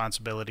server's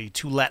responsibility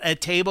to let a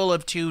table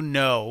of 2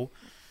 know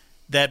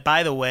that,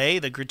 by the way,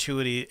 the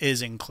gratuity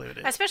is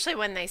included. Especially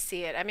when they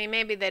see it. I mean,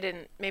 maybe they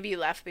didn't. Maybe you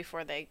left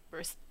before they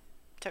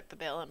took the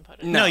bill and put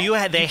it. No, you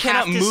had. They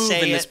have to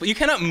say it. You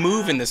cannot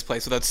move in this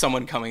place without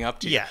someone coming up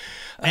to you. Yeah.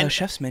 And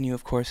chef's menu,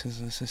 of course,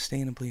 is a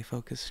sustainably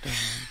focused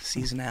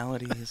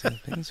seasonality. It's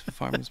a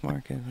farmer's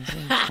market.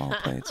 Small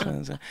plates.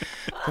 Of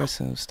course,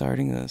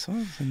 starting the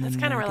sauce, and then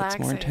kind of it gets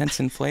more intense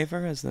in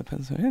flavor as the part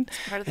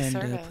of the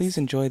service. Please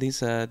enjoy these.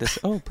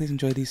 Please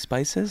enjoy these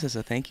spices as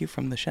a thank you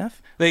from the chef.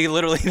 They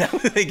literally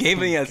they gave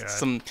me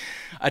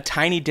a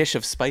tiny dish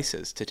of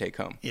spices to take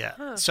home. Yeah.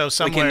 Huh. So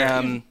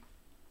somewhere.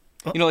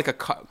 Like a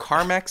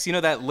Carmex,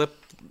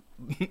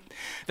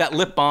 that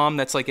lip balm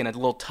that's like in a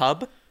little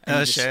tub, and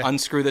you just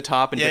unscrew the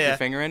top and dip your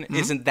finger in. Mm-hmm.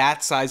 Isn't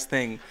that size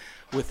thing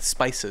with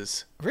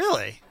spices?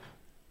 Really?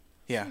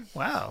 Yeah.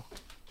 Wow.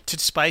 To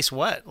spice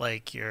what?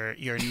 Like your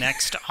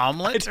next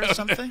omelet or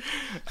something?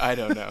 I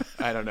don't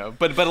know.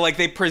 But like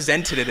they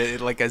presented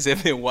it like as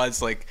if it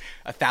was like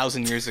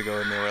 1,000 years ago,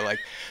 and they were like,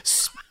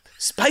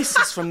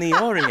 spices from the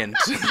Orient.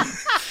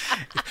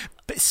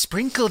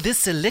 Sprinkle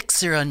this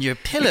elixir on your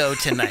pillow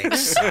tonight,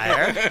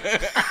 sire.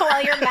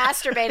 While you're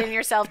masturbating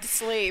yourself to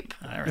sleep.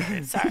 All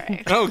right.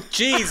 Sorry. Oh,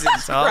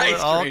 Jesus Christ,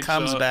 All Rachel.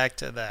 comes back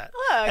to that.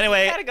 Look,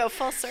 Anyway, you gotta go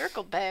full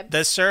circle, babe.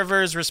 the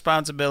server's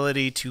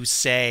responsibility to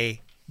say,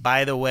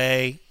 by the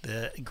way,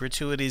 the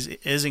gratuities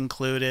is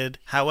included.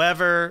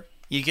 However,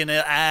 you can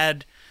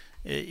add,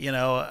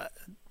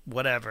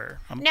 whatever.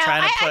 No,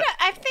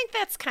 I think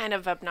that's kind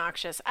of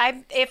obnoxious.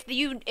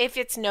 If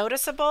it's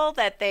noticeable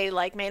that they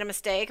like made a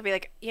mistake, I'd be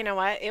like, you know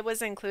what, it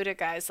was included,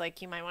 guys.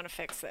 Like, you might want to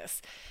fix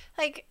this.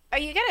 Like, are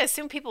you gonna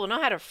assume people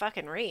know how to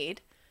fucking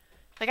read?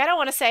 Like, I don't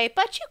want to say,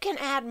 but you can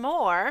add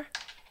more.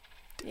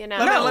 You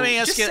know, No, let me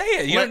ask just you- say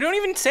it. You don't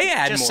even say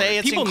add just more. say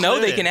it's People know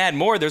they included. can add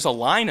more. There's a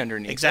line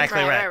underneath. Exactly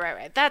right.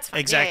 right. That's fine.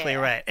 Exactly Yeah.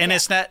 right. And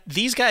it's not,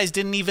 these guys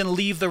didn't even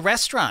leave the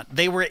restaurant.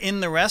 They were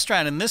in the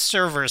restaurant, and this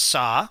server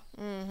saw.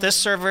 This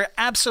server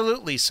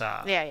absolutely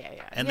saw. Yeah.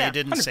 And Yeah. they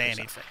didn't say 100%.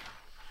 anything.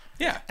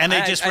 Yeah, And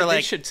they just were they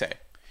like- should say.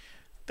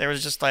 They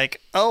was just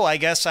like, oh, I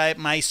guess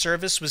my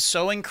service was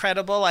so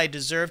incredible, I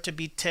deserve to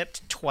be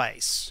tipped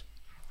twice.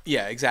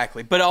 Yeah,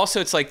 exactly. But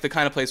also, it's like the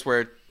kind of place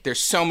where there's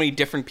so many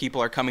different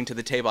people are coming to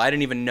the table. I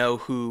didn't even know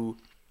who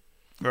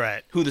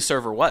Right. the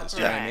server was. You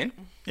know what I Right. mean?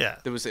 Yeah.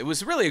 It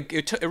was really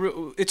it took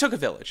a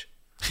village.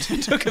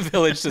 It took a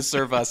village to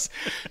serve us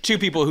two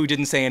people who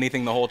didn't say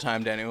anything the whole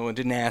time to anyone,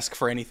 didn't ask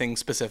for anything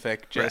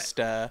specific. Just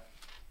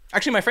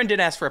actually, my friend did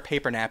ask for a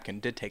paper napkin.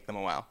 Did take them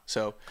a while.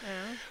 So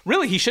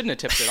really, he shouldn't have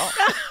tipped at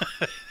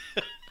all.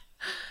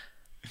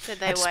 Did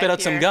they Spit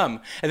out some gum.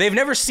 And they've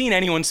never seen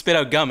anyone spit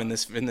out gum in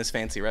this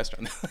fancy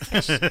restaurant.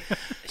 Should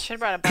have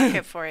brought a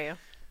bucket for you.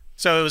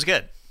 So it was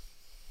good.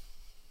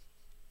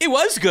 It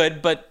was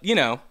good, but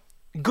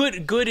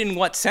good in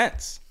what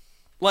sense?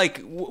 Like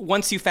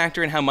once you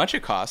factor in how much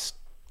it cost.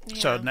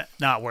 So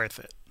not worth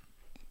it.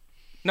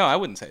 No, I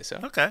wouldn't say so.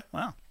 Okay.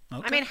 Wow.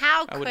 Okay. I mean,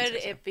 how I could wouldn't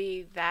say so. it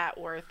be that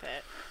worth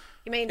it?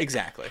 You mean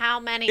Exactly. How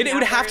many? It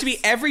would have to be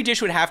numbers? every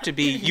dish would have to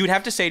be. You would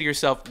have to say to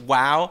yourself,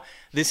 "Wow,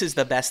 this is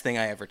the best thing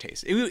I ever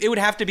tasted." It would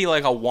have to be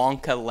like a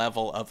Wonka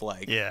level of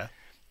like yeah.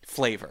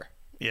 flavor.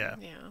 Yeah.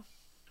 Yeah.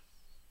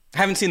 I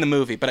haven't seen the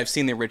movie, but I've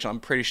seen the original. I'm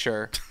pretty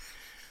sure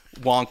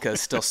Wonka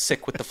is still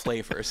sick with the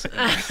flavors.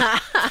 Yeah.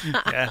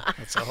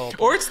 That's a whole.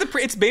 Or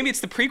maybe it's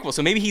the prequel,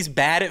 so maybe he's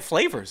bad at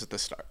flavors at the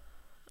start,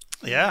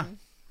 Yeah.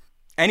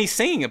 and he's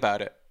singing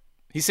about it.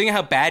 He's singing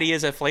how bad he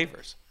is at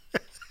flavors.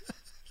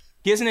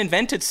 He hasn't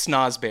invented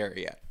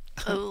snozberry yet.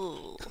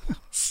 Ooh.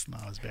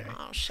 Snosberry.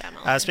 Oh,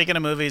 Shyamalan. Speaking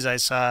of movies, I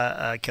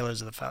saw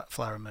Killers of the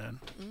Flower Moon.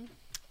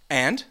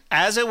 And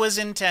As it was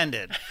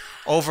intended,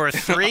 over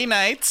 3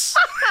 nights.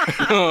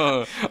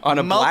 on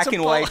a black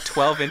and Multiple- white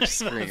 12-inch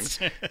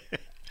screen.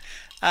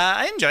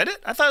 I enjoyed it.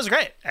 I thought it was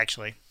great,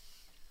 actually.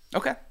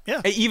 Okay.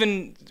 Yeah.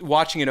 Even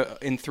watching it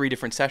in 3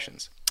 different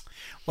sessions.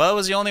 Well, it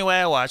was the only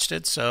way I watched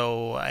it,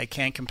 so I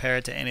can't compare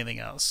it to anything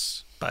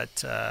else.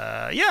 But,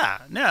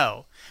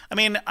 no. I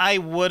mean, I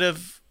would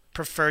have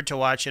preferred to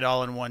watch it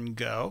all in one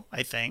go,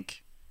 I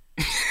think.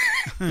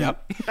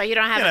 Yep. But you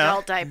don't have You know,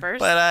 adult diapers.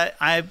 But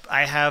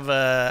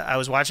I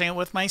was watching it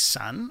with my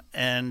son,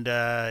 and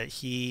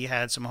he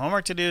had some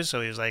homework to do,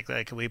 so he was like,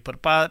 can we put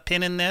a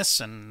pin in this?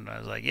 And I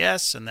was like,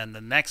 yes. And then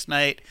the next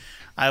night,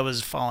 I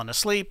was falling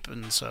asleep,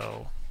 and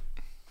so...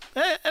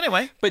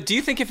 anyway. But do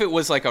you think if it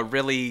was like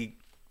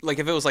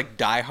if it was like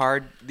Die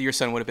Hard, your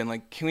son would have been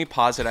like, can we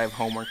pause it? I have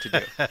homework to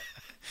do.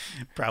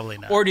 Probably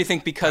not. Or do you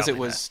think because Probably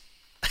it was...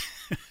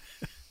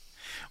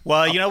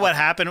 Well, you know what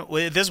happened?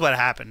 This is what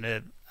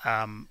happened.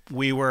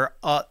 We were,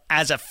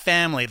 as a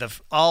family,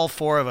 all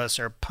 4 of us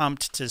are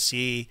pumped to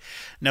see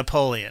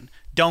Napoleon.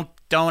 Don't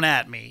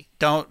at me.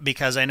 Don't,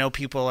 because I know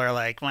people are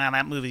like, wow,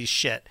 that movie's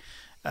shit.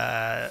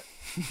 But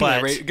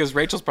Because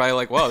Rachel's probably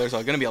like, whoa, there's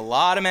going to be a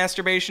lot of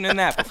masturbation in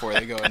that before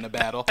they go into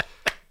battle.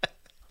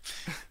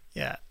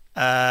 yeah,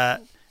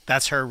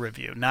 that's her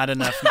review. Not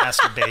enough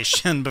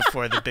masturbation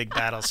before the big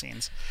battle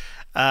scenes.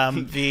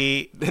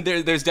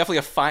 There's definitely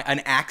an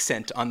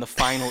accent on the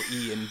final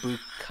E in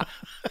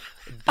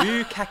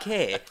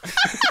Bukake.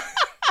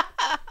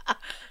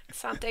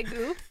 Sante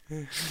goo.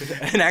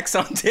 An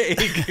accent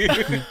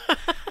aigu.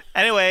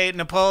 Anyway,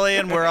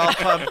 Napoleon, we're all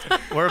pumped.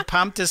 We're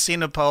pumped to see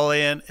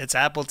Napoleon. It's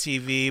Apple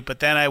TV,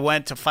 but then I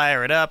went to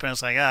fire it up, and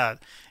it's like,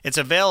 it's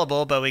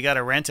available, but we got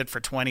to rent it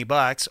for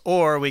 $20,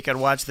 or we could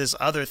watch this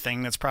other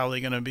thing that's probably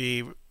going to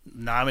be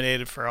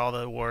nominated for all the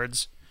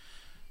awards.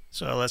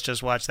 So let's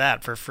just watch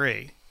that for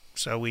free.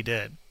 So we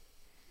did.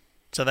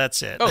 So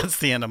that's it. That's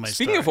the end of my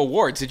Speaking story. of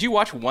awards, did you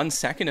watch 1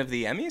 second of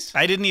the Emmys?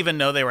 I didn't even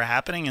know they were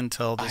happening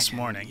until this I didn't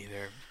morning.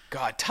 either.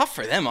 God, tough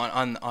for them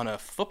on a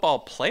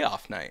football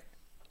playoff night.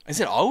 Is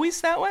it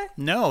always that way?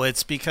 No,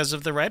 it's because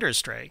of the writer's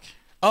strike.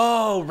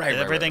 Oh, right.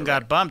 Everything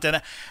got bumped.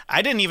 And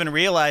I didn't even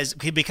realize,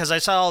 because I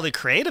saw all the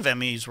creative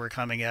Emmys were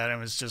coming out, and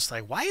it was just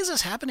like, why is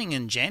this happening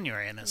in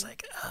January? And it's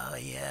like, oh,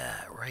 yeah,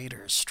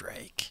 writer's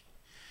strike.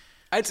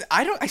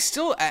 I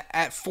still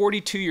at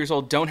 42 years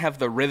old don't have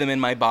the rhythm in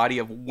my body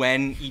of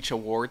when each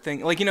award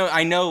thing. Like,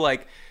 I know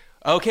like,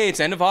 okay, it's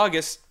end of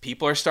August.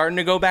 People are starting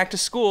to go back to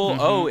school.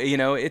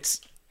 Mm-hmm. Oh,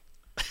 it's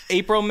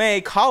April,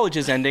 May, college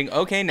is ending.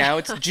 Okay, now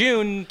it's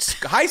June,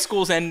 high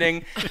school's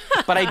ending.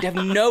 But I have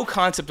no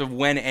concept of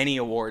when any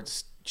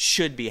awards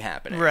should be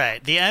happening.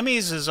 Right. The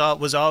Emmys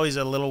was always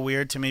a little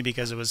weird to me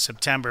because it was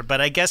September,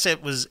 but I guess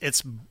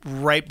it's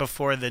right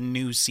before the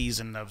new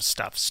season of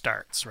stuff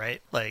starts,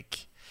 right?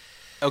 Like,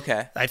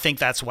 okay. I think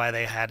that's why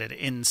they had it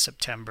in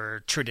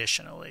September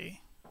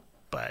traditionally.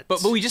 But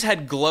we just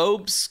had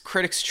Globes,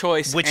 Critics'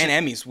 Choice, and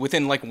Emmys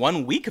within like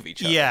 1 week of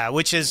each other. Yeah,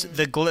 which is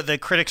the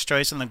Critics'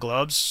 Choice and the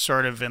Globes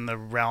sort of in the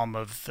realm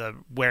of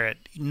where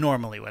it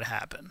normally would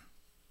happen.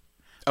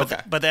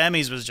 But the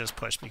Emmys was just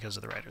pushed because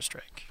of the writer's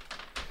strike.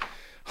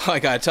 I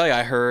gotta tell you,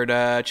 I heard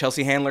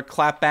Chelsea Handler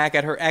clap back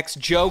at her ex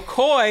Joe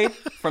Coy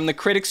from the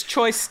Critics'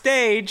 Choice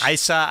stage. I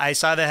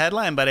saw the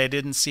headline, but I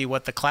didn't see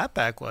what the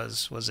clapback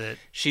was. Was it?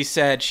 She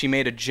said she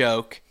made a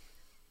joke,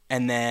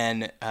 and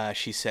then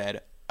she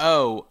said,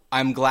 "Oh,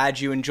 I'm glad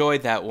you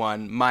enjoyed that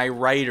one. My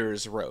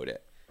writers wrote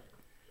it."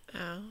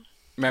 Oh.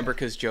 Remember,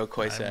 because Joe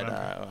Coy said,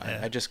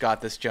 I just got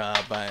this job.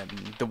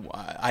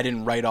 I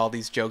didn't write all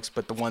these jokes,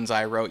 but the ones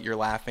I wrote, you're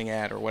laughing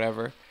at, or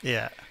whatever.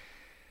 Yeah.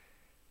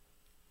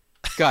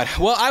 God.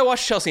 Well, I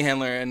watched Chelsea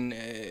Handler, and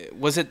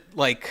was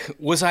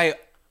I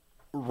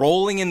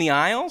rolling in the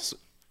aisles?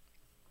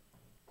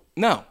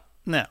 No.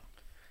 No.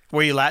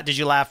 Were you did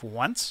you laugh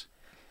once?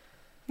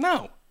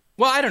 No.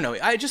 Well, I don't know.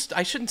 I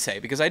shouldn't say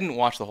because I didn't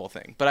watch the whole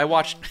thing, but I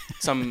watched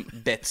some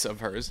bits of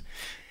hers.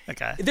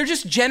 Okay. They're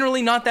just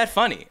generally not that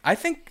funny. I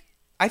think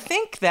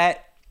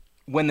that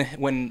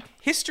when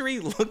history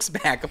looks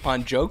back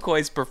upon Joe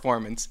Coy's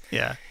performance,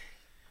 yeah.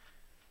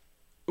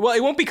 Well,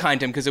 it won't be kind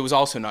to him because it was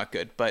also not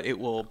good, but it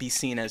will be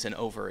seen as an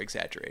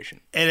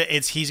over-exaggeration.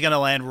 He's going to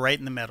land right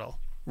in the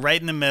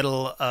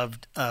middle of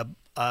a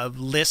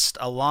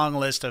long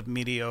list of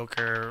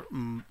mediocre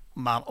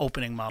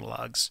opening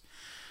monologues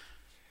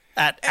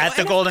at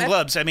the Golden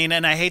Globes. I mean,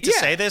 and I hate to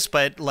say this,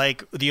 but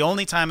like the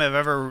only time I've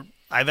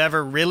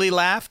ever really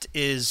laughed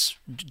is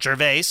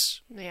Gervais.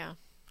 Yeah.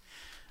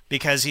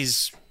 Because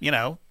he's,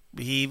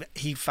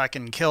 he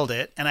fucking killed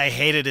it, and I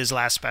hated his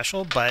last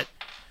special, but.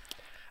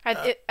 Are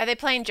they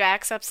playing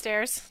jacks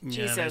upstairs? Yeah,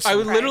 Jesus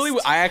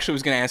I actually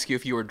was going to ask you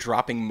if you were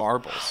dropping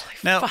marbles.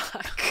 No.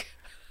 Fuck.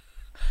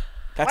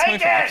 That's coming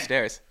from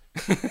upstairs.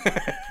 Knock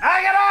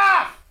it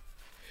off!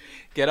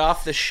 Get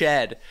off the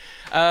shed.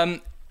 I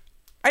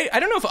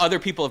don't know if other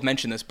people have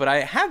mentioned this, but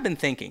I have been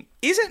thinking,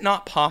 is it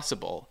not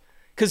possible?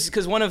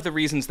 Because one of the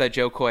reasons that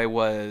Joe Coy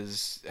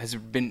has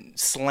been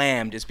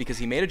slammed is because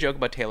he made a joke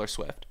about Taylor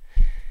Swift.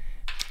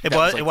 It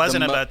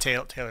wasn't about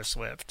Taylor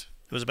Swift.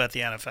 It was about the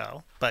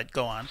NFL, but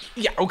go on.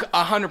 Yeah,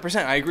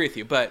 100%. I agree with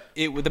you. But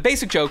the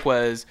basic joke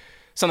was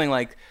something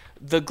like,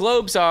 the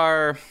Globes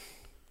are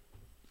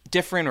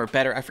different or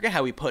better. I forget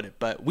how he put it,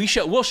 but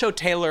we'll show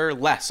Taylor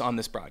less on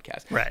this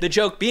broadcast. Right. The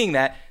joke being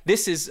that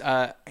this is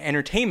an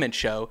entertainment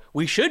show.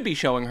 We should be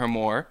showing her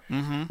more,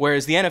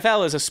 whereas the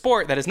NFL is a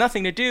sport that has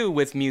nothing to do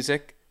with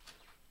music.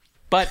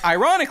 But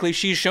ironically,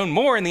 she's shown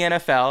more in the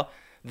NFL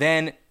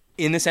than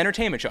in this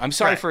entertainment show. I'm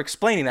sorry for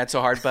explaining that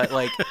so hard, but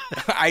like,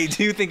 I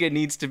do think it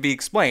needs to be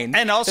explained.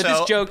 And also,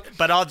 this joke,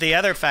 but the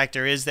other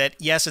factor is that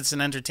yes, it's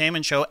an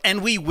entertainment show,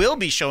 and we will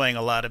be showing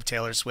a lot of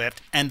Taylor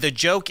Swift. And the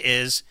joke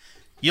is,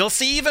 you'll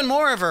see even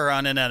more of her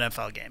on an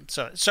NFL game.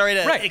 So sorry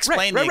to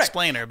explain the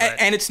explainer, but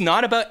and it's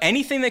not about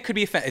anything that could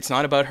be offensive. It's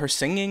not about her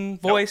singing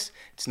voice.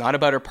 Nope. It's not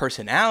about her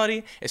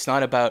personality. It's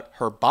not about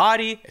her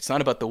body. It's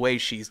not about the way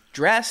she's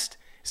dressed.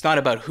 It's not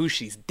about who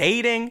she's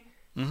dating.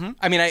 Mm-hmm.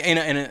 I mean,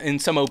 in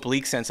some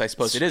oblique sense, I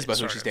suppose it is about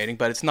who she's dating,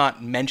 but it's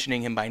not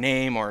mentioning him by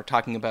name or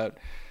talking about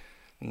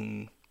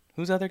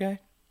who's the other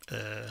guy?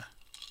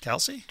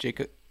 Kelsey?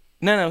 Jacob?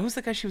 No. Who's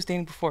the guy she was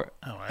dating before?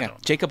 Oh, I don't know.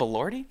 Jacob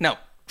Elordi? No,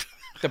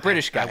 the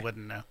British guy. I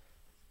wouldn't know.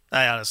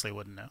 I honestly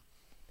wouldn't know.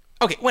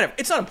 Okay, whatever.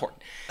 It's not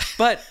important.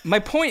 But my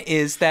point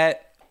is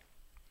that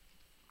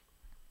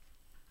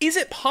is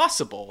it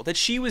possible that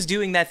she was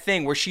doing that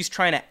thing where she's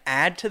trying to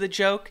add to the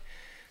joke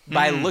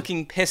by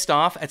looking pissed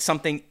off at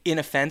something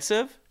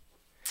inoffensive?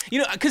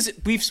 Because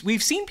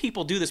we've seen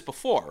people do this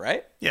before,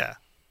 right? Yeah.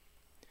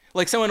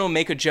 Like someone will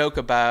make a joke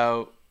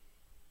about,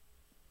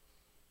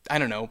 I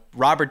don't know,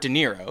 Robert De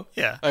Niro.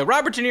 Yeah. Like,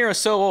 Robert De Niro's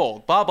so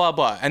old, blah, blah,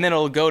 blah. And then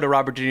it'll go to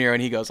Robert De Niro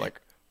and he goes like,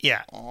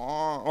 yeah.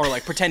 Or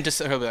like pretend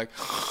to, he'll be like,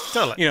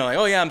 totally. Like,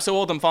 oh yeah, I'm so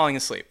old I'm falling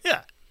asleep.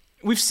 Yeah.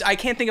 I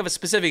can't think of a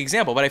specific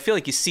example, but I feel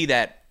like you see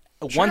that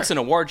once in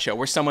a award show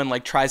where someone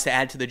like tries to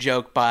add to the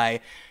joke by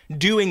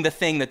doing the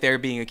thing that they're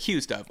being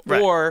accused of,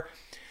 right.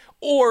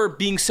 or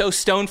being so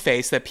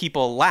stone-faced that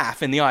people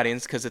laugh in the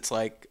audience because it's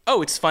like,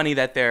 oh, it's funny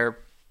that they're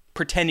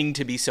pretending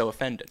to be so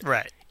offended.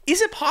 Right.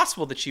 Is it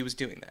possible that she was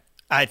doing that?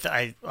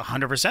 I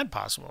 100%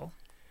 possible.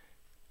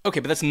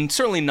 Okay, but that's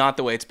certainly not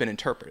the way it's been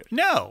interpreted.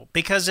 No,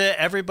 because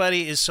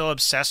everybody is so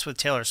obsessed with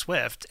Taylor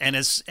Swift,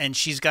 and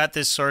she's got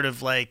this sort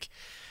of like,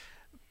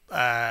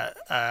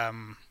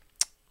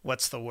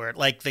 what's the word?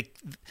 Like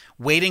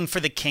waiting for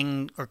the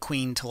king or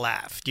queen to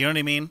laugh. Do you know what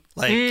I mean?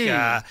 Like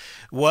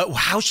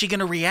how's she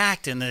gonna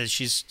react? And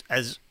she's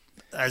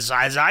as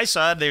I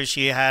saw there,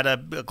 she had a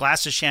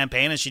glass of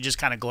champagne and she just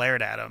kind of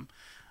glared at him,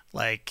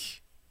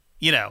 like,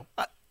 you know,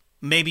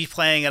 maybe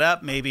playing it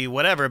up, maybe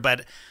whatever.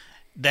 But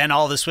then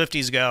all the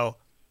Swifties go,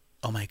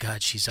 "Oh my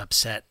God, she's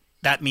upset.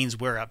 That means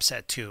we're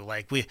upset too.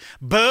 Like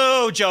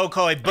boo, Joe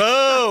Coy,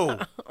 boo."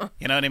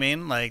 You know what I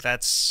mean? Like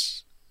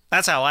that's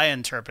how I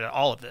interpret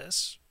all of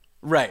this.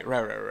 Right.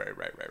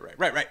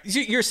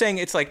 You're saying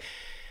it's like,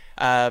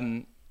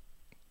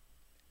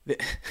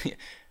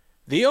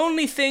 the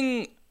only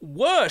thing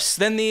worse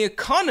than the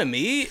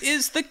economy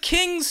is the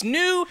king's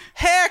new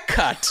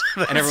haircut.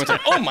 And everyone's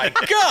like, "Oh my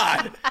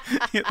God."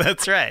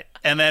 That's right.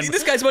 And then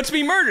this guy's about to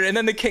be murdered. And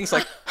then the king's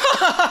like,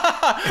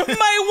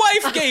 "My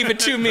wife gave it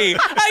to me.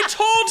 I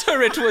told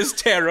her it was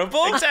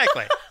terrible."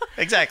 Exactly.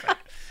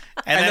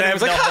 And then it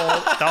was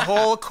like, the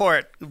whole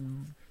court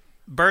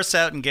bursts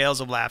out in gales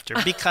of laughter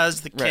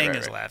because the king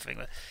is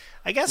laughing.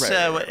 I guess,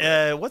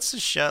 what's the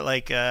show,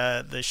 like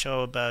the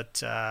show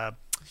about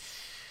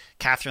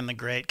Catherine the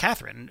Great?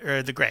 Catherine,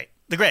 or The Great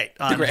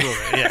on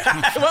Hulu.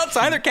 Yeah. Well, it's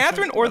either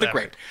Catherine or The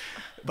Great.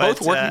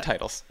 Both working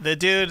titles. The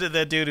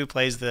dude who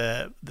plays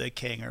the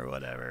king or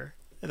whatever.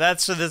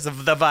 There's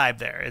the vibe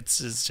there. It's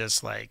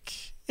just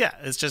like, yeah,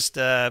 it's just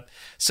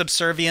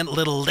subservient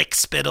little lick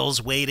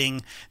spittles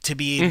waiting to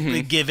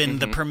be given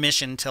the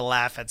permission to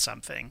laugh at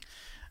something.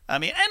 I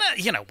mean, and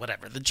you know,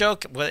 whatever. The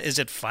joke, is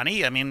it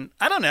funny? I mean,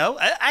 I don't know.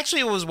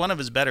 Actually, it was one of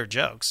his better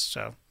jokes,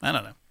 so I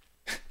don't know.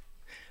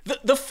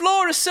 The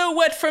floor is so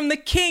wet from the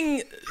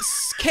king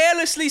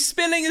carelessly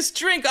spilling his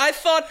drink. I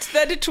thought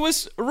that it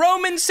was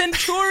Roman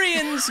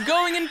centurions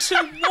going into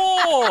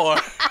war.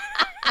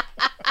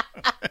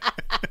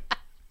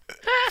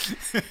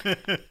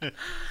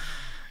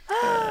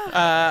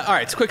 All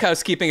right, it's quick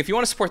housekeeping. If you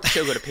want to support the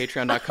show, go to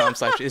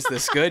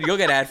patreon.com/isthisgood. You'll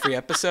get ad-free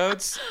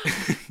episodes.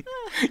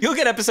 You'll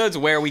get episodes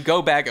where we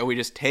go back and we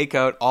just take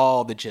out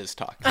all the jizz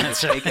talk.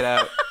 Just take it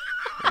out.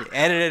 We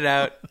edit it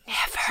out.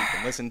 Never. So you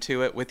can listen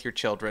to it with your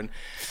children.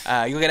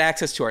 You'll get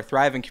access to our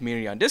thriving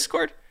community on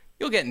Discord.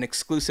 You'll get an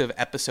exclusive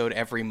episode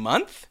every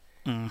month,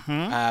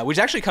 which is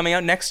actually coming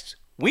out next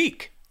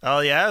week. Oh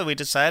yeah, we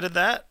decided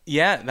that.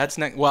 Yeah, that's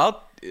next.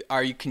 Well,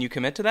 can you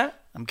commit to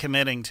that? I'm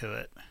committing to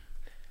it.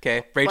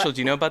 Okay, Rachel,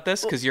 do you know about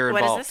this? Because you're what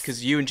is involved. this?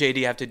 Because you and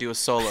JD have to do a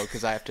solo.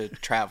 Because I have to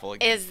travel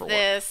again Is for work.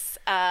 this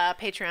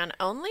Patreon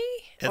only?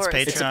 It's Or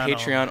is It's a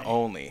Patreon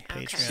only.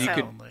 Patreon So you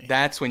could. only.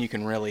 That's when you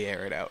can really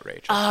air it out,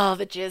 Rachel. Oh,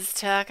 the jizz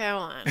talk I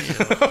want.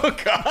 Oh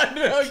God.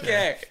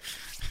 Okay.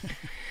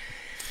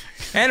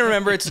 And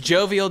remember, it's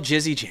jovial,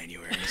 jizzy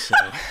January. So.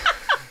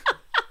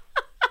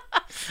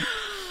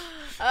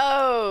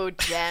 Oh,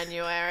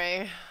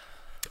 January.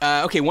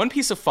 Okay, one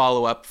piece of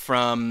follow-up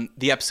from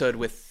the episode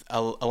with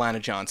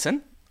Alana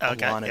Johnson.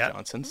 Okay, Alana yep.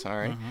 Johnson,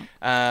 sorry.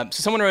 So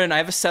someone wrote in, "I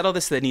have a settle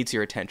this that needs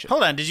your attention."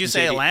 Hold on, did you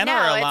say Alana No,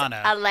 or it's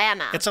Alana?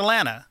 Alana. It's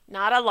Alana.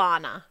 Not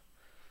Alana.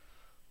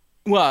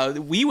 Well,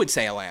 we would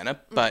say Alana,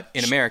 but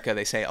in America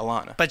they say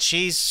Alana. But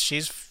she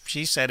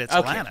said it's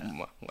Okay,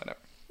 Alana. whatever.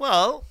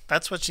 Well,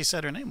 that's what she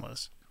said her name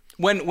was.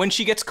 When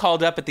she gets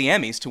called up at the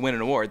Emmys to win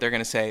an award, they're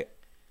going to say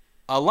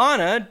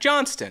Alana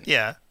Johnston.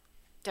 Yeah,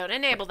 Don't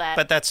enable that.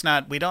 but that's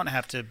not. We don't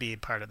have to be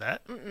part of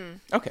that.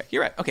 Okay,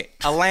 you're right. Okay,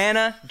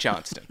 Alana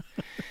Johnston.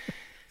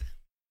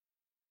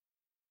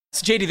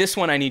 So, JD, this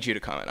one I need you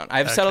to comment on. I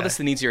have settled Okay. this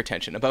that needs your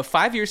attention. About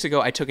 5 years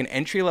ago, I took an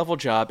entry-level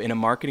job in a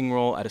marketing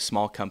role at a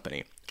small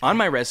company. On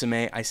my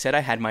resume, I said I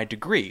had my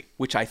degree,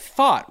 which I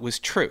thought was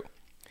true.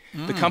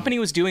 The company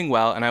was doing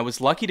well, and I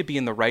was lucky to be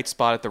in the right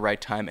spot at the right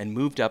time and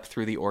moved up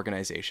through the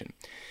organization.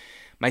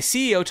 My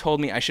CEO told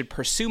me I should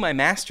pursue my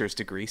master's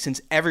degree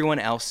since everyone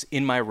else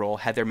in my role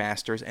had their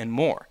master's and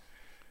more.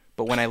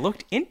 But when I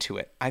looked into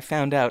it, I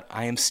found out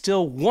I am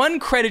still 1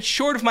 credit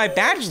short of my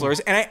bachelor's,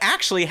 and I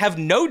actually have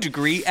no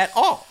degree at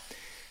all.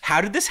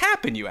 How did this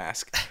happen, you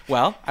ask?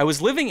 Well, I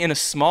was living in a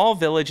small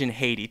village in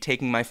Haiti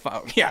taking my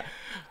yeah,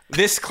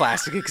 this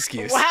classic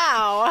excuse.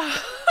 Wow.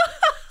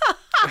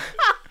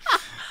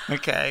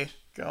 Okay,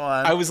 go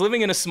on. I was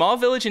living in a small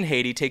village in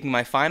Haiti taking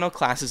my final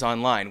classes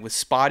online with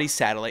spotty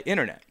satellite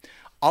internet.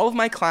 All of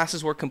my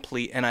classes were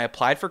complete and I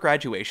applied for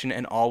graduation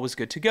and all was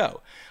good to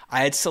go.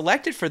 I had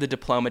selected for the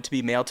diploma to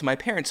be mailed to my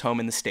parents'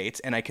 home in the States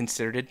and I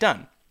considered it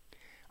done.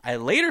 I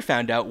later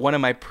found out one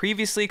of my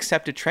previously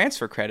accepted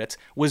transfer credits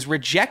was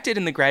rejected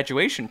in the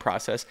graduation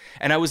process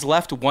and I was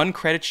left 1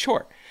 credit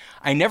short.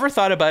 I never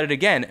thought about it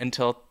again and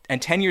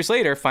 10 years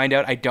later find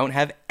out I don't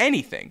have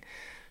anything.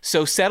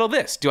 So settle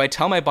this. Do I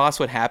tell my boss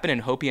what happened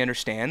and hope he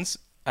understands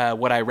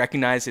what I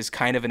recognize is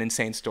kind of an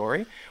insane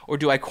story? Or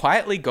do I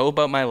quietly go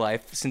about my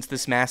life since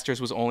this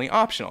master's was only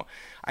optional?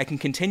 I can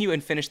continue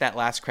and finish that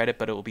last credit,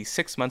 but it will be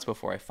 6 months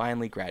before I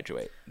finally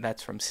graduate.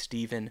 That's from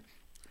Stephen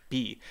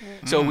B.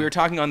 So we were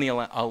talking on the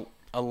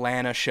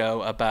Alana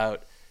show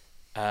about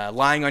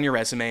lying on your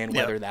resume and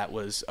whether that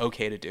was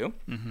okay to do.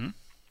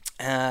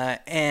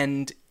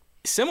 And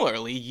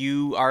similarly,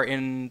 you are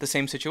in the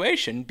same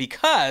situation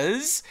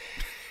because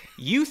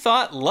You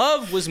thought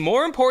love was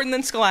more important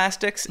than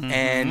scholastics,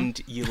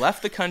 and you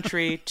left the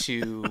country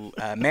to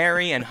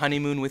marry and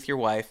honeymoon with your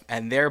wife,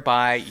 and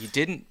thereby you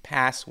didn't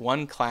pass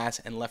one class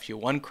and left you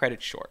 1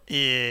 credit short.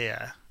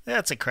 Yeah,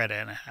 that's a credit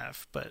and a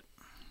half, but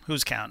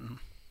who's counting?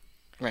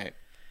 Right.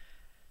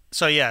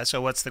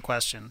 So what's the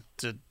question?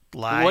 To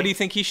lie? What do you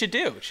think he should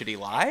do? Should he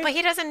lie? But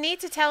he doesn't need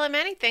to tell him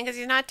anything because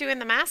he's not doing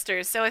the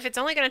masters. So if it's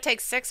only going to take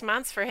 6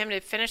 months for him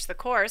to finish the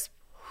course,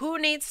 who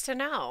needs to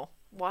know?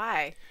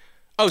 Why?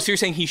 Oh, so you're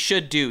saying he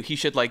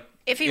should like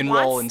If he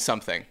enroll wants- in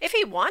something? If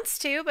he wants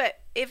to,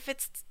 but if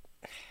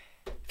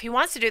he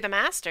wants to do the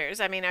masters,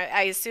 I mean,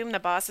 I assume the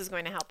boss is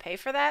going to help pay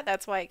for that.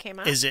 That's why it came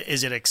up. Is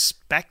it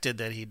expected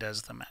that he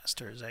does the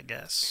masters? I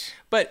guess.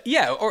 But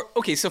yeah,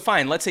 okay, so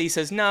fine. Let's say he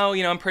says, no,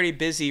 I'm pretty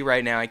busy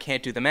right now. I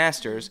can't do the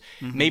masters.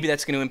 Maybe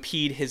that's going to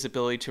impede his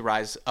ability to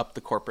rise up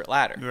the corporate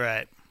ladder.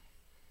 Right.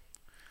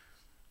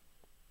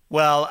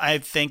 Well, I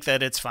think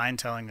that it's fine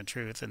telling the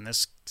truth in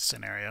this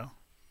scenario.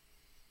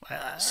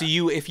 So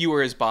if you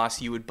were his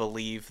boss, you would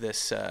believe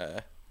this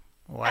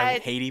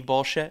Haiti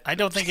bullshit? I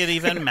don't think it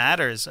even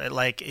matters.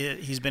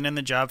 He's been in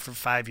the job for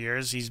 5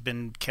 years. He's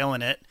been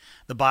killing it.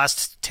 The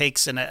boss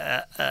takes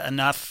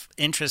enough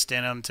interest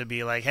in him to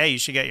be like, hey, you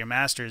should get your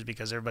master's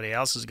because everybody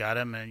else has got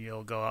him, and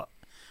you'll go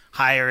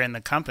higher in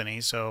the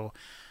company. So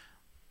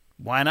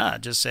why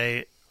not just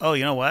say, oh,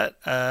 you know what?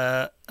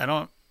 I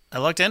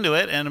looked into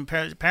it, and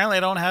apparently I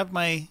don't have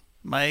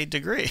my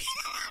degree.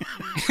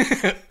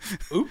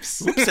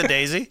 Oops.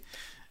 Oops-a-daisy.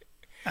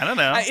 I don't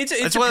know. It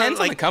depends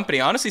on the company.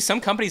 Honestly, some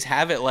companies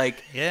have it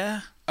like,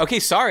 yeah. Okay,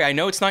 sorry, I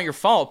know it's not your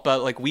fault,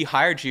 but like we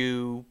hired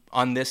you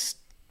on this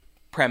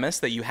premise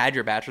that you had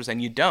your bachelor's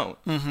and you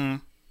don't. Mm-hmm.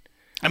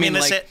 I mean,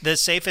 the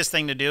safest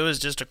thing to do is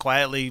just to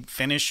quietly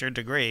finish your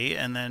degree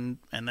and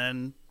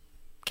then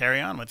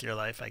carry on with your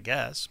life, I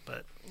guess.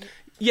 But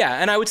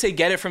yeah, and I would say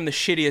get it from the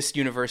shittiest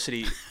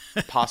university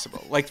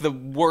possible, like the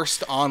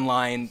worst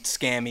online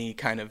scammy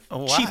kind of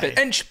cheapest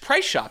and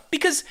price shop,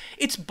 because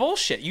it's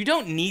bullshit. You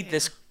don't need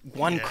this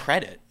one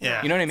credit.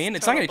 Yeah. You know what I mean?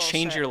 It's not going to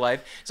change your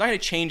life. It's not going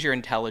to change your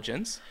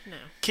intelligence. No.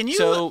 Can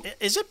you?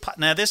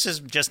 Now this is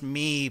just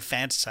me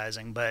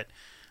fantasizing, but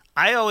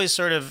I always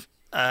sort of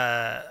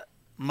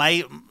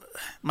my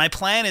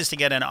plan is to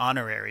get an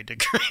honorary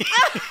degree.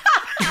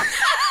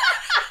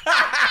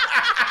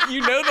 You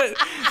know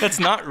that's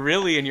not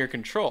really in your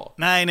control.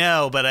 I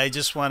know, but I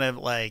just want to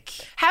like.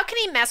 How can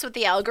he mess with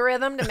the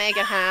algorithm to make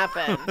it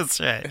happen? That's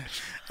right.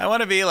 I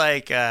want to be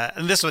like,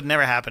 and this would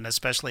never happen,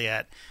 especially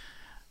at,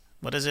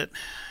 what is it,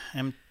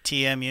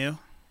 TMU?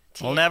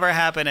 Will never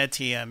happen at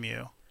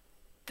TMU.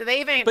 Do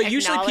they even? But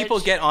usually people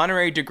get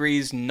honorary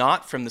degrees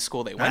not from the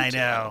school they went to.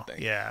 I know. I don't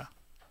think. Yeah.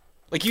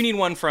 Like you need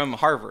one from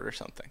Harvard or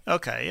something.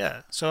 Okay,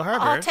 yeah. So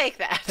Harvard. I'll take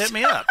that. Hit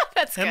me up.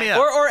 That's Hit good. me up.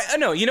 Or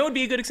no, you know what would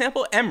be a good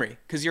example? Emory,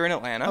 because you're in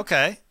Atlanta.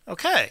 Okay.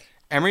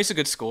 Emory's a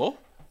good school.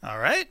 All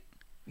right.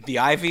 The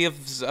Ivy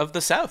of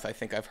the South, I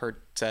think I've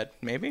heard said.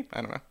 Maybe,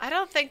 I don't know. I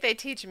don't think they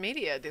teach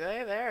media, do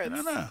they? There, I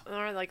don't know.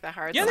 Or like the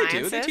hard Yeah, sciences.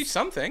 they do. They teach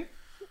something.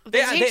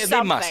 They teach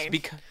They must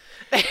something.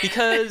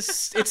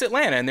 because it's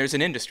Atlanta and there's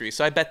an industry,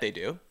 so I bet they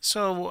do.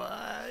 So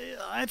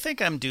I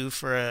think I'm due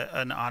for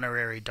an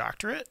honorary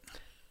doctorate.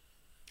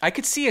 I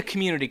could see a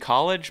community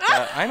college,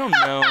 but I don't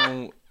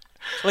know.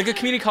 Like a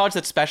community college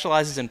that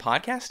specializes in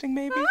podcasting,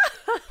 maybe?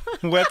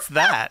 What's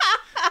that?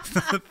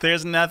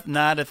 There's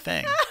not a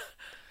thing.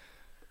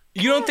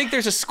 You don't think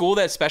there's a school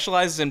that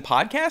specializes in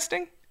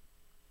podcasting?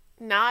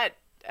 Not.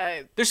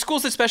 There's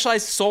schools that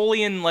specialize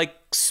solely in like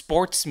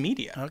sports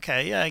media.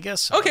 Okay, yeah, I guess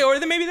so. Okay, or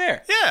then maybe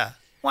there. Yeah,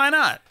 why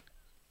not?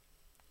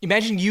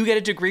 Imagine you get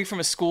a degree from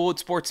a school with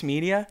sports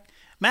media.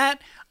 Matt,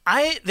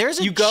 there's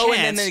a You go chance,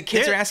 and then the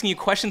kids are asking you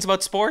questions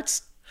about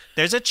sports.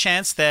 There's a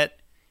chance that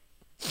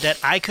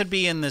I could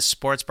be in the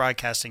Sports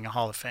Broadcasting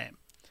Hall of Fame.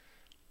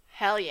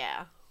 Hell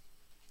yeah.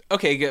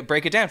 Okay,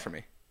 break it down for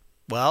me.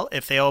 Well,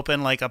 if they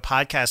open like a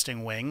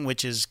podcasting wing,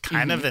 which is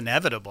kind of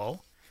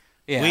inevitable,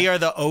 Yeah. we are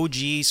the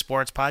OG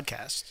sports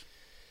podcast.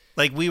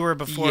 Like we were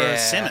before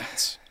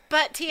Simmons.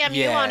 But TMU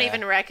Yeah. won't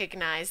even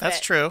recognize That's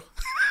it. true.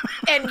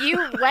 And you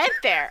went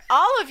there.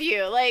 All of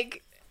you.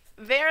 Like,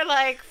 they're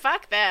like,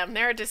 fuck them.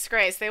 They're a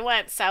disgrace. They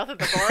went south of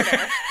the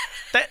border.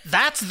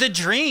 That's the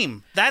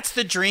dream. That's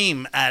the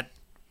dream at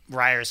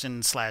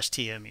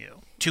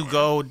Ryerson/TMU, to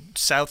go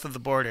south of the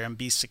border and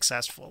be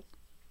successful.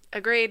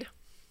 Agreed.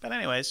 But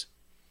anyways.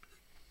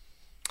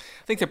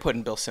 I think they're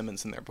putting Bill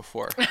Simmons in there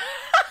before.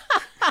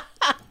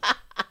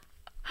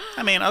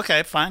 I mean,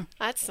 okay, fine.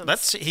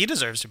 He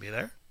deserves to be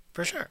there,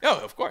 for sure. Oh,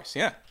 of course,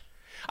 yeah.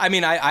 I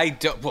mean,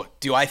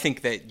 do I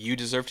think that you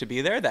deserve to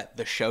be there? That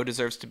the show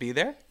deserves to be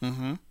there?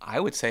 Mm-hmm. I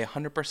would say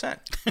 100%.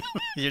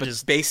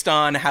 But based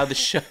on how the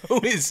show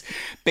is,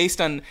 based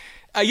on,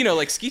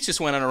 like Skeets just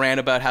went on a rant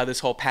about how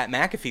this whole Pat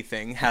McAfee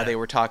thing, how they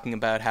were talking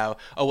about how,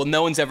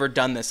 no one's ever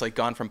done this, like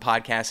gone from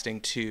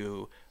podcasting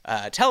to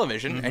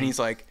television. Mm-hmm. And he's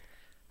like,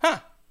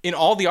 in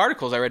all the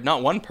articles I read,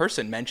 not one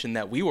person mentioned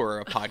that we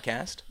were a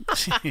podcast.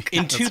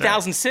 In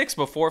 2006,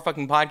 before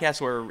fucking podcasts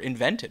were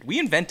invented. We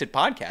invented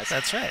podcasts.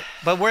 That's right.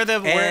 But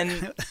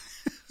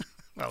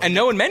and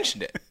no one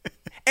mentioned it.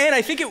 And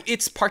I think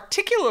it's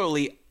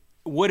particularly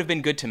would have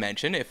been good to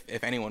mention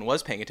if anyone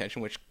was paying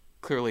attention, which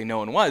clearly no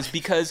one was,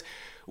 because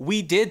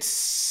we did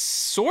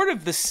sort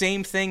of the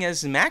same thing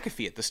as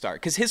McAfee at the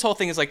start. Because his whole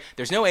thing is like,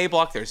 there's no A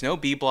block, there's no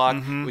B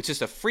block. It's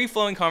just a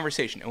free-flowing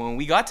conversation. And when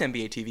we got to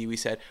NBA TV, we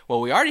said, well,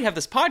 we already have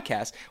this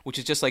podcast, which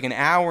is just like an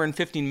hour and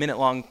 15-minute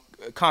long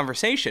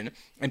conversation,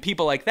 and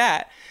people like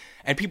that.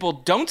 And people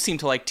don't seem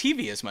to like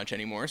TV as much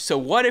anymore. So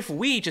what if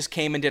we just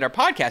came and did our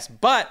podcast,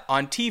 but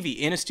on TV,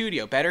 in a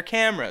studio, better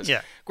cameras,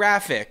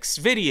 graphics,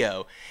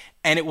 video,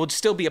 and it will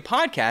still be a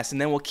podcast, and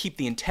then we'll keep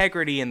the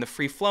integrity and the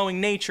free-flowing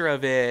nature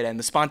of it and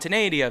the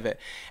spontaneity of it.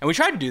 And we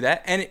tried to do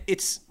that, and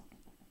it's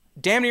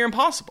damn near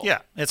impossible. Yeah,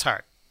 it's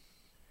hard.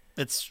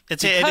 It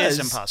is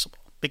impossible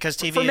because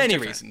TV for is many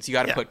different. reasons. You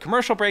got to put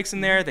commercial breaks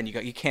in there. Then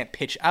you can't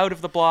pitch out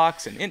of the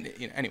blocks, and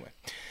anyway.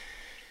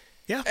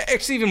 Yeah,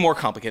 it's even more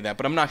complicated than that,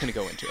 but I'm not going to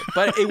go into it.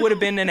 But it would have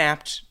been an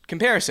apt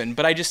comparison.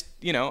 But I just,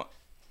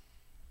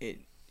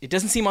 it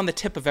doesn't seem on the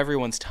tip of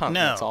everyone's tongue.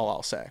 No. That's all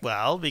I'll say.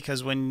 Well,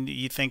 because when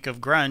you think of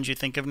grunge, you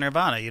think of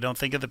Nirvana. You don't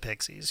think of the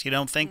Pixies. You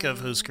don't think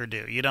of Husker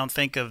Du. You don't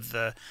think of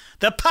the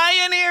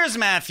Pioneers,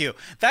 Matthew.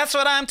 That's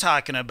what I'm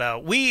talking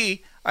about.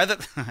 We are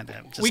the.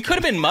 We could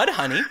have been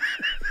Mudhoney.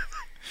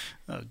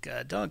 Oh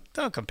God!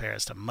 Don't compare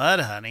us to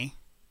Mudhoney.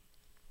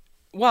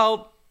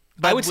 Well,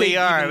 but I would say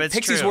it's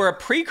Pixies true. were a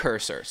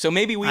precursor, so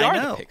maybe we are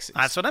the Pixies.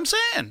 That's what I'm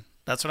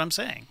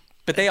saying.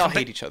 But they all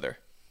hate each other.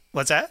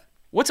 What's that?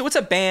 What's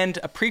a band,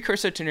 a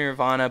precursor to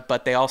Nirvana,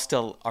 but they all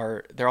still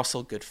are. They're all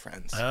still good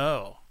friends.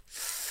 Oh,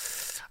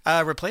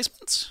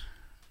 Replacements?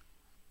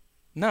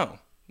 No.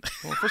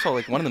 Well, first of all,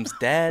 like one of them's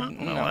dead.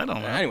 No, I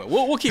don't know. Anyway,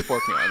 we'll keep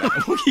working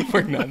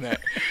on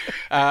that.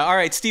 All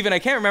right, Steven, I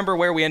can't remember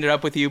where we ended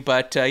up with you,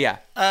 but yeah.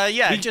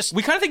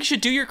 We kind of think you should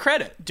do your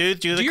credit. Do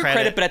your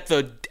credit,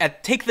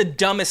 but take the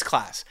dumbest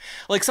class,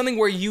 like something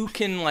where you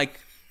can like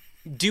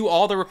do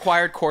all the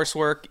required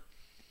coursework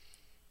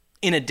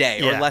in a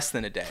day or less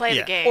than a day. Play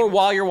the game. Or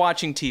while you're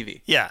watching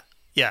TV. Yeah.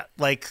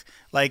 Like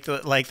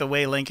the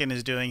way Lincoln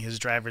is doing his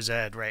driver's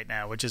ed right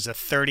now, which is a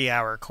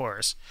 30-hour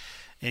course.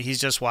 And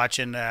he's just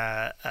watching,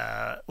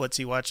 what's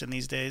he watching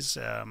these days?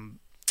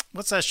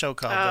 What's that show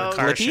called? The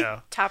car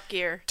show. Top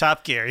Gear.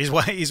 Top Gear.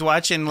 He's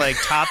watching like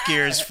Top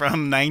Gears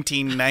from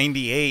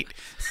 1998,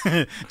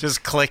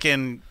 just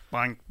clicking,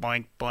 boink,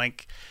 boink,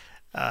 boink.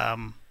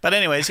 But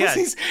anyways, yeah.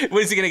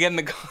 What is he going to get in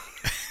the car?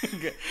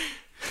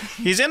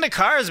 He's into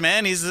cars,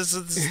 man. This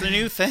is the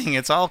new thing.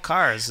 It's all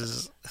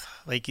cars.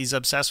 He's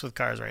obsessed with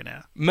cars right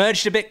now.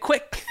 Merged a bit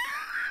quick,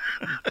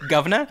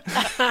 Governor.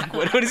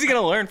 What is he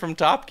going to learn from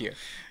Top Gear?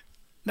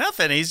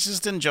 Nothing. He's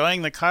just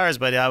enjoying the cars.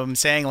 But I'm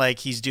saying like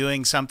he's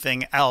doing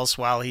something else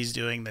while he's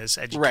doing this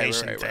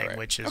education thing,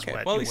 which is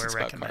what we're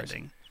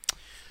recommending.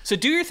 So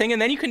do your thing,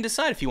 and then you can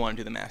decide if you want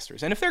to do the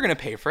Masters. And if they're going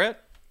to pay for it,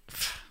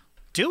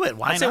 do it.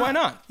 Why not? Say why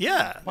not?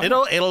 Yeah,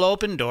 it'll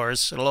open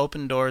doors. It'll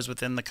open doors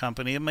within the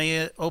company. It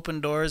may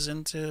open doors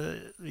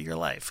into your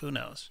life. Who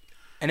knows?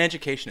 And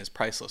education is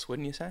priceless,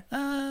 wouldn't you say?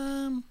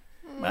 I'm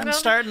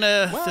starting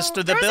to.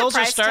 The bills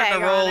are starting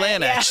to roll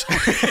in. Actually,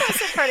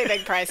 That's a pretty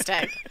big price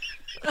tag.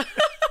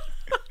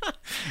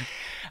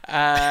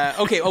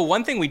 Okay. Oh,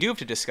 one thing we do have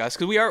to discuss,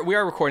 because we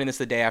are recording this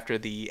the day after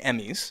the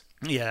Emmys.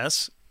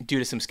 Yes. Due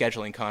to some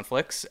scheduling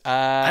conflicts.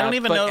 I don't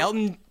even know.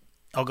 Elton.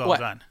 Oh, go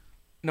on.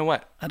 No,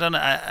 what? I don't know.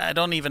 I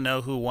don't even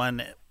know who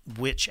won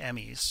which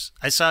Emmys.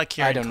 I saw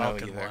Kieran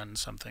Culkin won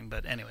something,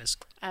 but anyways.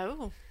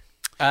 Oh.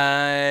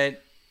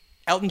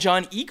 Elton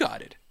John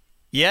EGOT'd.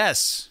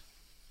 Yes.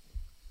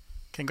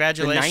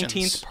 Congratulations. The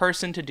 19th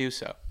person to do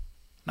so.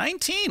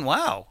 19.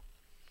 Wow.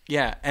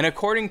 Yeah, and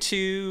according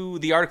to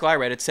the article I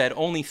read, it said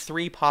only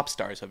 3 pop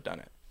stars have done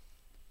it.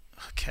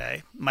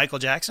 Okay. Michael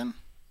Jackson?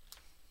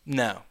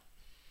 No.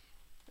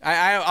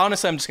 I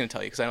honestly, I'm just going to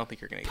tell you because I don't think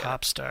you're going to get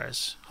pop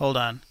stars. Hold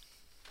on.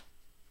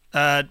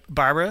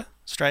 Barbara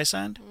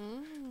Streisand?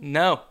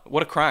 No.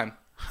 What a crime.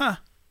 Huh.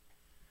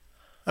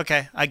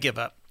 Okay, I give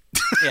up.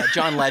 Yeah,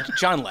 John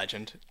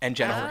Legend and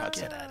Jennifer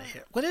Hudson. Get out of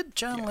here. What did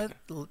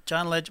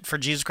John Legend for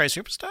Jesus Christ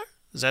Superstar?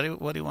 Is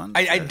that what he won?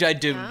 I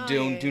do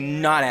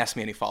not ask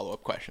me any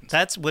follow-up questions.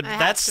 That's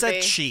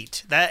a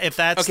cheat. If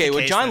that's okay. The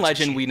With case, John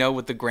Legend, we know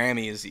what the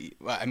Grammys.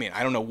 I mean,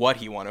 I don't know what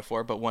he won it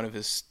for, but one of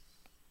his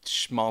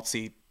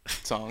schmaltzy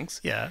songs.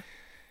 Yeah.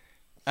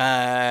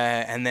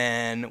 And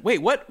then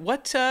wait, what?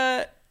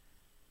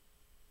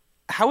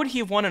 How would he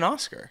have won an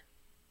Oscar?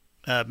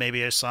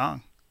 Maybe a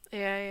song.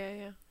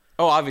 Yeah.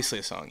 Oh, obviously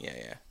a song.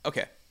 Yeah.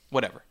 Okay,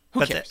 whatever.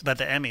 Who cares? But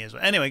the Emmy is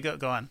anyway.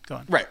 Go on.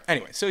 Right.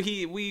 Anyway, so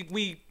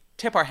we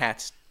tip our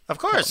hats. Of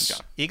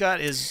course, EGOT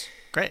is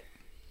great.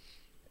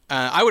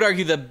 I would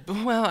argue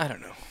I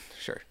don't know.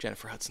 Sure,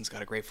 Jennifer Hudson's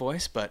got a great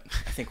voice, but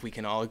I think we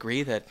can all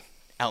agree that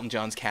Elton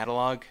John's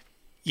catalog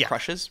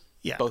crushes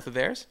both of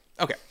theirs.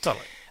 Okay.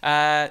 Totally.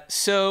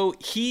 So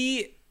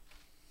he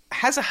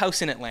has a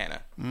house in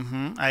Atlanta,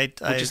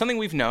 which is something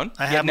we've known.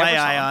 I have my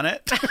eye on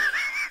it.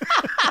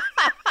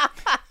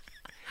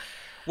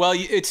 Well,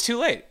 it's too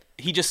late.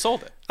 He just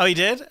sold it. Oh, he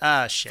did?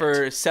 Ah, shit.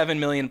 For $7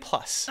 million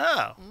plus.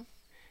 Oh.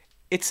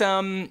 It's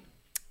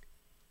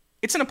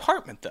It's an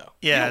apartment, though.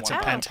 You Yeah, don't it's a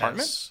want an apartment.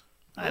 penthouse.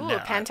 I Ooh, know. a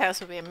penthouse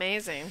would be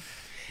amazing.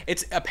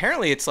 It's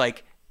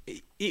like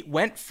it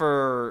went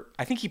for,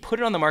 I think he put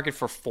it on the market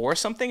for 4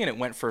 something, and it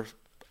went for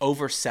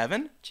over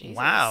 7. Jesus.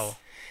 Wow.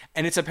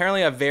 And it's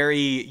apparently a very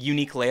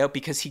unique layout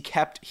because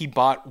he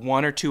bought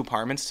 1 or 2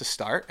 apartments to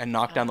start and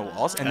knocked down the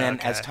walls, and then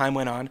as Okay. time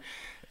went on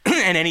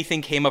and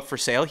anything came up for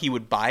sale, he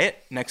would buy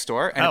it next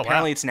door, and Oh,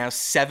 apparently wow. it's now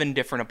 7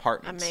 different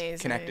apartments Amazing.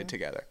 connected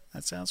together.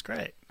 That sounds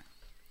great.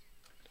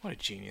 What a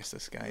genius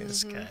this guy This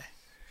is. guy.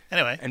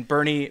 Anyway, And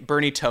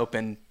Bernie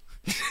Taupin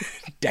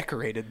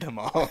decorated them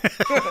all.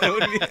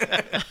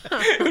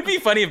 It would be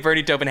funny if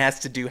Bernie Taupin has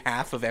to do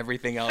half of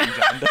everything Elton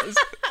John does.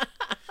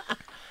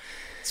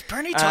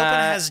 Bernie Taupin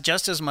has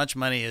just as much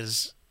money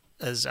as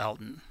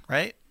Elton,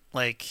 right?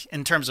 Like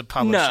in terms of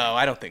publishing. No,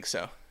 I don't think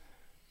so.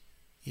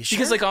 You sure?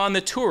 Because like on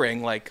the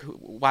touring, like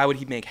why would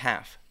he make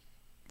half?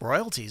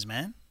 royalties,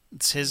 man.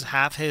 It's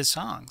half his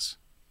songs.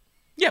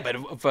 Yeah,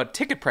 but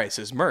ticket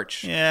prices,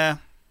 merch. Yeah,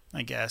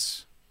 I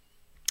guess.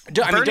 I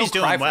mean, Bernie's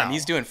don't cry doing for him. well.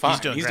 He's doing fine. He's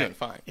doing He's great. doing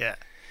fine. Yeah.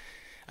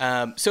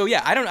 So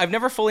yeah, I've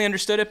never fully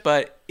understood it,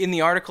 but in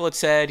the article it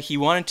said he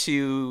wanted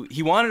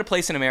a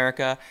place in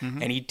America,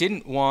 Mm-hmm. and he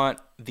didn't want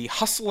the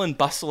hustle and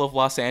bustle of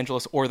Los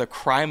Angeles or the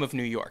crime of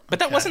New York. But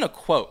that Okay. wasn't a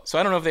quote, so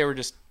I don't know if they were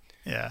just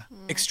Yeah.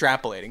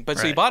 extrapolating. But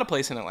so he Right. bought a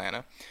place in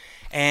Atlanta,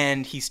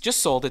 and he's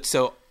just sold it.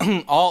 So a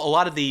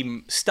lot of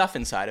the stuff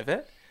inside of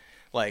it,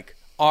 like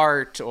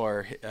art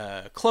or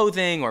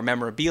clothing or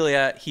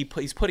memorabilia,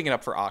 he's putting it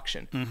up for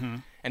auction. Mm-hmm.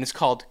 And it's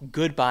called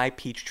Goodbye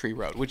Peachtree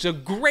Road, which is a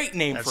great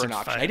name That's for an a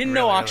auction. fi- I didn't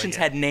know really, auctions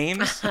really had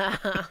names,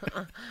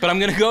 but I'm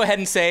going to go ahead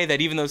and say that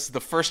even though this is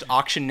the first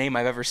auction name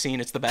I've ever seen,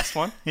 it's the best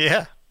one.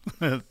 Yeah.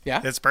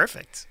 Yeah? It's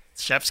perfect.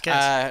 It's chef's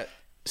kiss.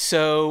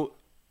 So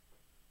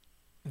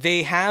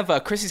they have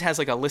Chrissy's has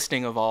like a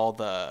listing of all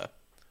the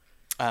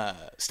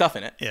stuff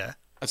in it. yeah.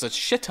 It's a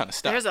shit ton of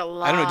stuff. There's a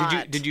I don't know.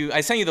 lot. Did you?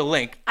 I sent you the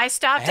link. I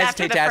stopped I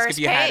after hesitate the to ask if first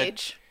you had it.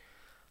 page.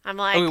 I'm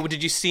like, Oh,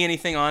 did you see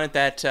anything on it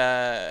that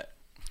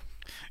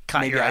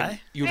Caught maybe your eye?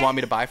 you would want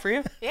me to buy for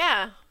you?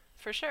 yeah,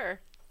 for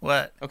sure.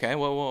 What? Okay.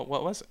 Well,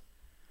 what was it?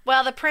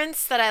 Well, the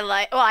prints that I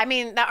like, well, I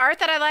mean, the art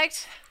that I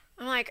liked,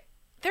 I'm like,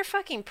 they're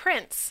fucking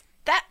prints.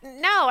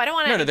 No, I don't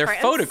want No, any they're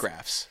prints.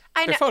 photographs.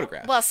 I know. They're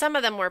photographs. Well, some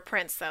of them were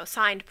prints though,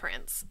 signed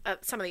prints.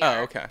 Some of the Oh,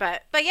 art. okay.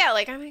 But yeah,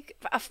 like I'm like,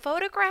 a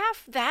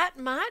photograph that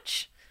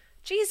much?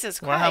 Jesus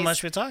Christ! Well, how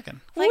much we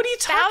talking? Like what are you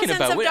talking thousands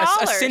about? of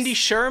A dollars. Cindy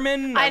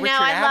Sherman? I know, Richard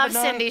I love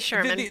Avedon? Cindy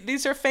Sherman.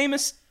 These are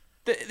famous.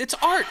 It's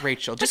art,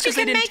 Rachel. Just But you because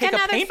they can didn't make take a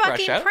another paintbrush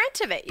fucking out.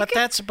 print of it. But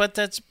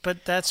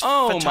that's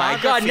Oh my God!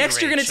 photography,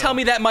 Next, you're going to Rachel. tell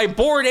me that my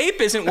Bored Ape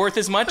isn't worth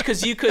as much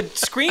because you could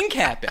screen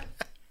cap it.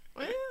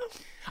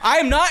 I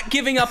am not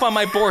giving up on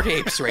my Bored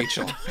Apes,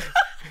 Rachel.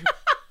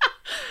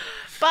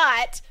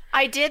 But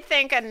I did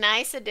think a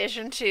nice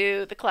addition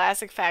to the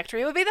Classic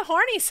Factory would be the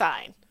horny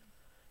sign.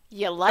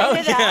 You light Oh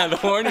it yeah, up. the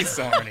horny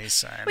sign. Horny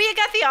sign. Well, you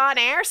got the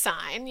on-air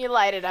sign. You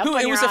light it up Who?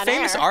 when It was you're a on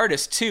famous air.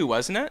 artist too,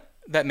 wasn't it?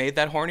 That made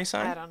that horny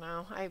sign. I don't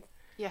know.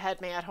 You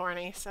had me at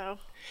horny, so.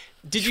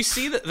 Did you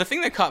see the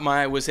thing that caught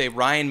my eye was a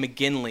Ryan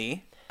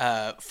McGinley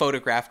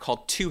photograph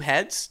called Two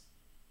Heads?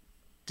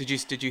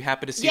 Did you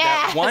happen to see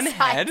that? One Yes,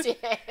 I head. did.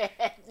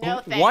 No,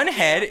 thank One you.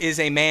 head is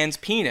a man's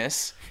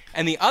penis,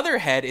 and the other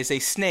head is a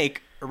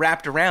snake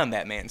wrapped around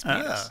that man's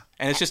penis. Ah.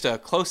 And it's just a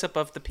close up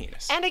of the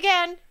penis. And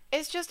again,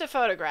 it's just a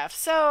photograph.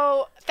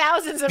 So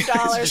thousands of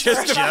dollars for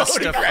just a a Just a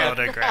photograph.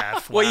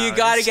 photograph. Well, Wow, you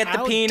got to this- get the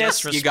how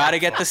penis, you got to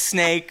get the disrespectful.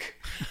 snake.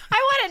 I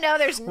want to know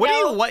there's What no. do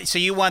you want? So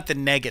you want the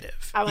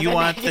negative? I want You the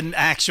want negative. the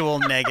actual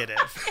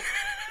negative?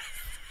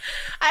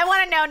 I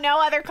want to know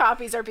no other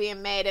copies are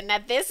being made and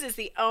that this is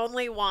the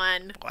only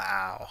one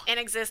Wow. in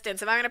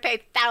existence. If I'm going to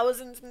pay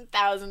thousands and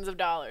thousands of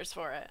dollars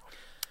for it.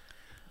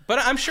 But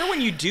I'm sure when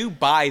you do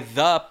buy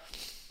the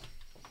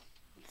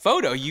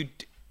photo,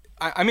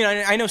 I mean,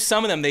 I know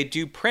some of them they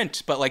do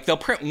print, but like they'll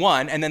print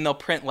one and then they'll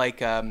print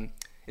like,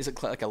 is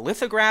it like a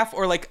lithograph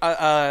or like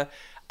a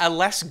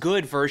less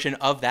good version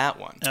of that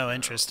one? Oh,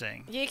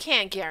 interesting. You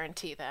can't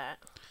guarantee that.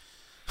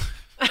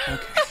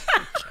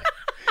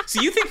 So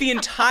you think the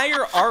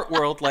entire art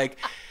world, like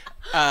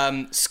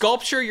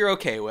sculpture, you're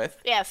okay with,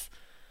 Yes.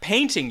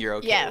 painting, you're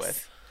okay Yes.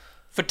 with,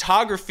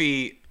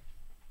 photography,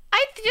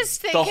 I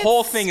just think the it's-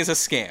 whole thing is a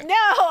scam. No,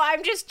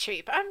 I'm just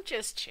cheap. I'm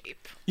just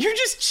cheap. You're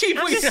just cheap.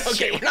 I'm just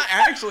Okay, cheap. we're not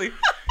actually.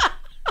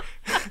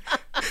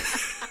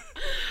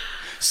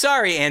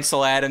 Sorry,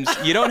 Ansel Adams.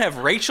 You don't have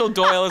Rachel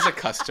Doyle as a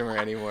customer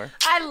anymore.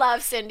 I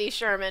love Cindy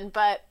Sherman,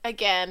 but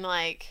again,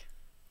 like,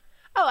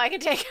 oh, I can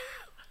take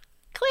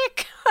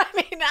click. I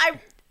mean,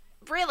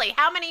 really,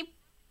 how many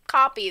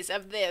copies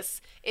of this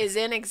is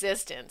in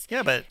existence?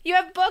 Yeah, but You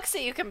have books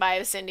that you can buy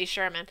of Cindy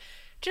Sherman.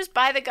 Just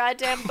buy the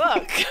goddamn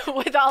book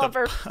with all of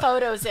her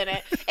photos in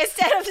it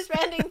instead of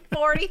spending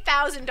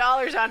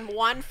 $40,000 on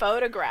one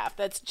photograph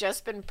that's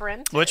just been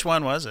printed. which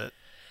one was it?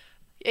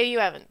 Yeah, you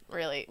haven't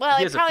really. Well,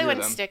 He it has a probably few of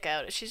wouldn't them. stick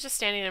out. She's just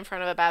standing in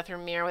front of a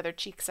bathroom mirror with her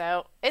cheeks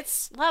out.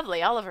 It's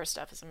lovely. All of her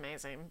stuff is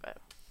amazing, but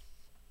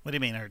What do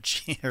you mean,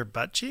 her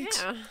butt cheeks?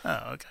 Yeah.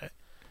 Oh, okay.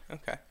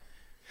 Okay.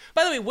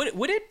 By the way,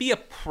 would it be a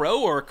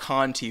pro or a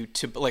con to you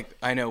to, like,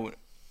 I know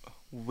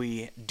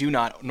we do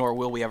not, nor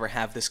will we ever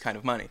have this kind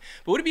of money,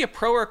 but would it be a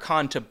pro or a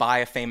con to buy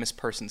a famous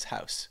person's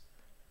house?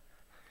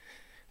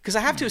 Because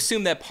I have to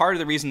assume that part of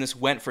the reason this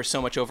went for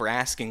so much over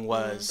asking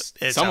was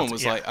someone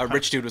was like, a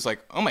rich dude was like,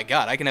 oh my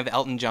God, I can have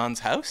Elton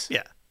John's house?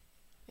 Yeah.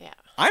 Yeah.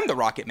 I'm the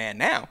Rocket Man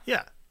now.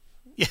 Yeah.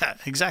 Yeah,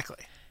 exactly.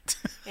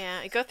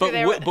 Yeah. Go through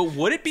there. But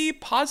would it be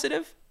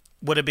positive?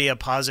 Would it be a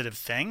positive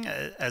thing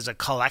as a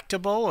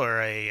collectible or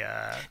a...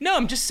 No,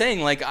 I'm just saying,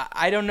 like,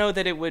 I don't know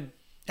that it would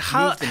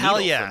move the hell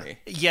needle yeah. for me.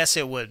 Yes,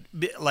 it would.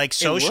 Like,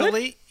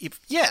 socially,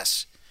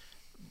 yes.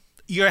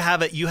 You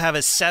have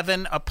a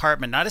 7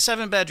 apartment, not a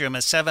 7 bedroom,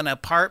 a 7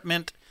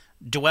 apartment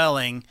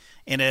dwelling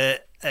in a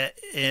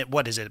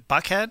what is it,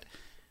 Buckhead?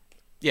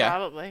 Yeah.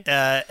 Probably.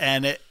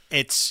 And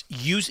it's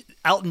used.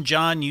 Elton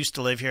John used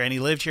to live here, and he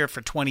lived here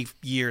for 20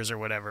 years or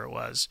whatever it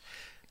was.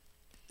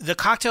 The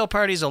cocktail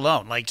parties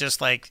alone,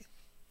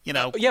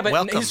 Yeah, but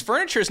welcome. his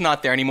furniture's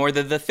not there anymore.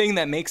 The thing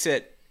that makes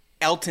it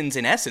Elton's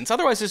in essence.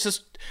 Otherwise, it's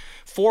just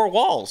 4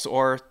 walls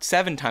or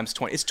 7 times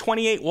 20. It's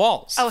 28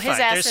 walls. Oh, his Fine.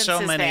 There's essence so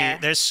is many- there.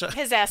 there's so-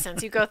 His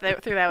essence. You go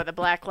through that with a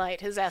black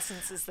light. His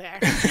essence is there.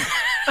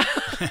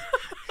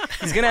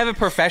 He's gonna have it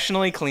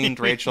professionally cleaned,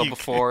 Rachel,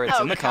 before it's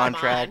in the come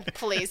contract. on.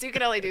 Please, you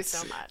can only do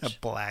so a much.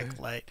 black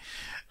light.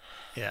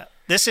 Yeah.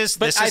 This is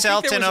I think there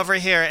Elton was a- over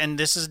here, and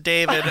this is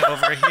David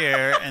over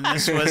here, and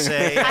this was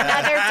a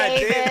Another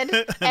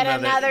David, and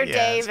another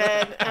yes.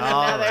 David, and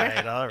all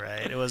another.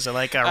 right. It was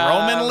like a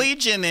Roman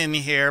legion in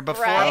here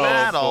before Right.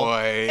 battle.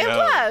 It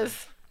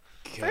was.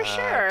 For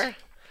sure.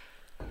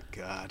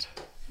 God.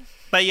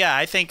 But yeah,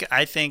 I think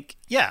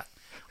yeah.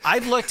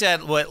 I've looked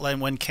at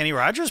when Kenny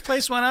Rogers'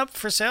 place went up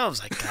for sale. I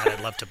was like, God, I'd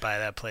love to buy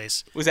that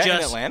place. Was that in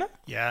Atlanta?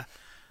 Yeah.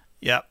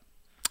 Yep.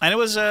 And it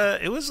was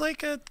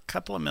like a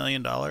couple of $1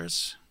 million.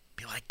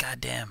 Be like,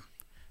 God damn.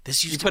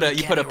 This used You to put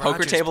be a Kenny poker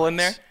Rogers' table in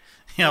there? place.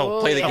 You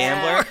know, Play the yeah.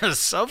 gambler?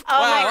 course, of Oh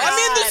my Wow,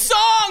 I'm in the God.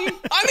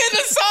 song! I'm in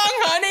the song,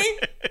 honey!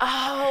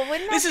 Oh,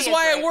 wouldn't that This be is a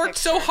why I great worked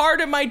so picture? hard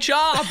at my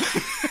job.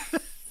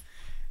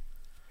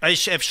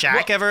 If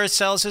Shaq ever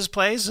sells his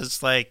place,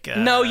 it's like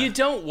No, you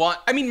don't want.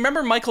 I mean,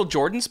 remember Michael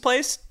Jordan's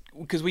place?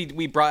 Because we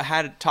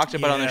talked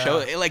about it on the Yeah. show.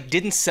 It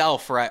didn't sell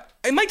for.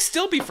 It might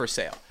still be for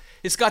sale.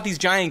 It's got these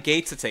giant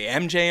gates that say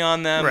MJ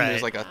on them. Right.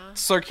 There's like a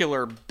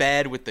circular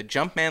bed with the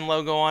Jumpman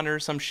logo on it or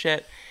some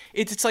shit.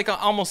 It's like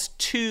almost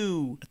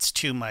too It's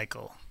too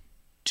Michael.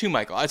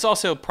 Michael. It's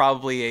also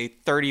probably a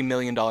 $30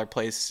 million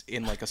place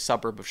in like a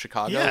suburb of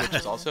Chicago, Yeah. which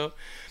is also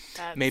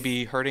That's-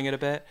 maybe hurting it a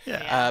bit.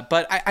 Yeah.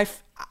 But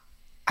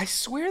I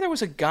swear there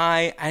was a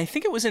guy, I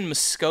think it was in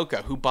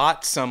Muskoka, who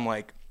bought some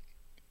like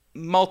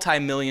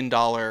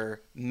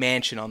multi-million-dollar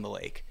mansion on the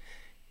lake.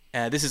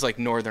 This is like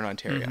northern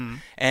Ontario. Mm-hmm.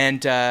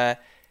 And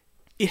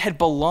it had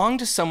belonged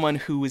to someone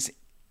who was,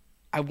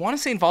 I want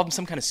to say, involved in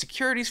some kind of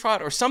securities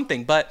fraud or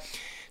something. But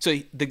so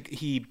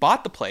he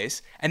bought the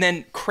place, and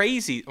then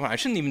I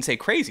shouldn't even say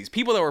crazies,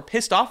 people that were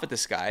pissed off at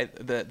this guy,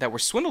 that were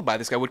swindled by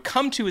this guy, would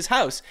come to his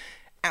house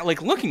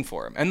like looking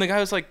for him. And the guy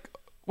was like,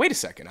 wait a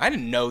second, I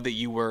didn't know that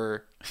you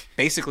were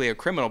basically a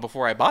criminal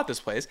before I bought this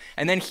place.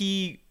 And then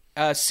he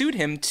sued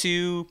him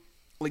to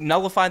like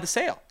nullify the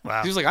sale.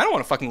 Wow. He was like, I don't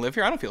want to fucking live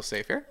here. I don't feel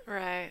safe here.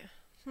 Right.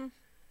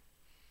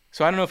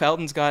 So I don't know if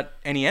Elton's got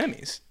any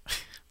enemies.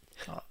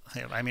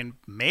 I mean,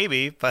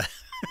 maybe, but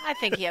I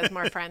think he has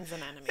more friends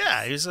than enemies.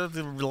 yeah, he's a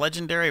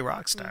legendary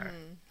rock star.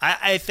 Mm-hmm.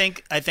 I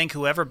think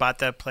whoever bought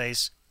that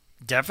place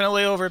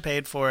definitely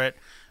overpaid for it,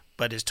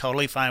 but is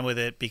totally fine with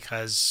it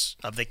because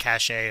of the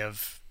cachet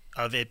of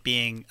it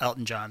being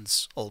Elton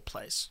John's old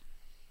place.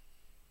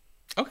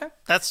 Okay.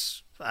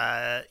 That's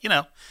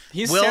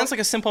He sounds like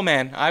a simple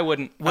man. I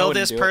wouldn't. I will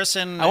wouldn't this do it.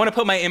 person- I want to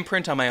put my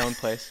imprint on my own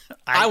place.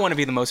 I want to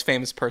be the most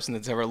famous person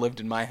that's ever lived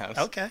in my house.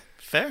 okay,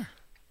 fair.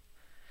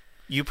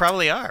 You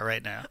probably are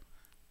right now.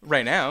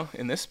 Right now,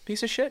 in this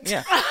piece of shit,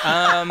 yeah.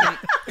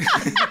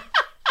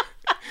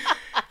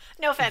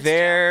 No offense.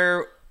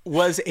 There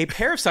was a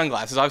pair of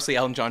sunglasses. Obviously,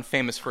 Elton John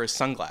famous for his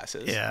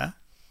sunglasses. Yeah.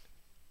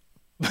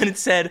 But it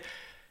said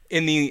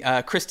in the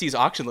Christie's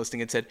auction listing,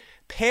 it said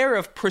pair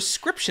of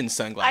prescription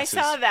sunglasses.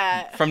 I saw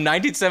that. From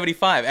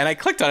 1975, and I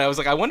clicked on it. I was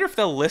like, I wonder if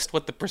they'll list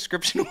what the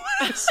prescription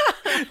was.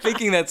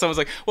 Thinking that someone's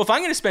like, well, if I'm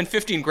going to spend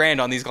 $15,000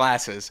 on these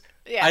glasses,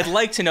 Yeah. I'd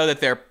like to know that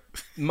they're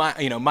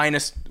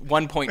minus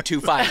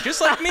 1.25,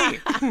 just like me.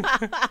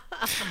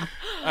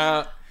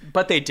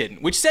 But they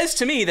didn't, which says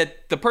to me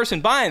that the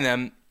person buying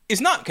them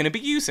is not going to be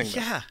using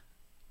them. Yeah.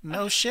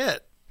 No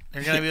shit.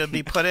 They're going to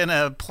be put in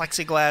a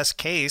plexiglass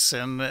case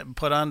and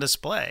put on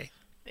display.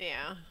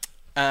 Yeah.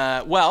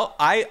 Well,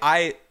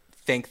 I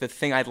think the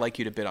thing I'd like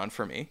you to bid on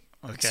for me,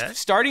 Okay.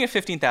 starting at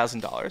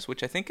 $15,000,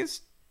 which I think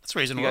is, That's you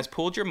reasonable. guys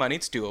pooled your money,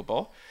 it's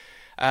doable.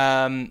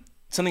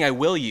 Something I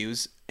will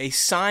use, a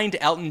signed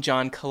Elton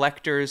John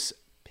collector's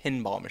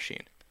pinball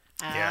machine.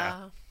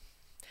 Yeah. Oh.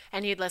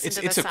 And you'd listen to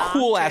the It's a song,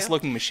 cool ass too?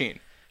 looking machine.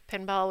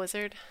 Pinball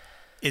Wizard.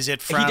 Is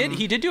it from...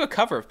 He did do a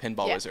cover of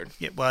Pinball Yeah. Wizard.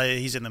 Yeah, well,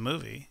 he's in the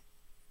movie.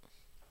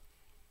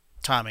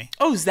 Tommy.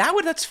 Oh, is that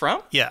what that's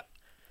from? Yeah.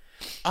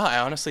 Oh, I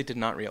honestly did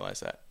not realize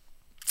that.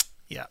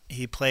 Yeah,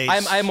 he plays.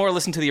 I more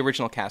listen to the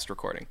original cast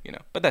recording,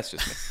 but that's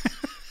just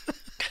me.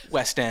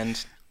 West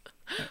End.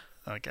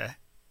 Okay.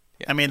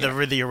 Yeah, I mean,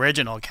 the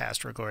original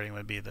cast recording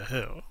would be The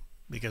Who,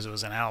 because it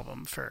was an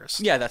album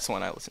first. Yeah, that's the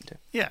one I listened to.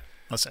 Yeah.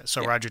 Let's say.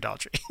 So Roger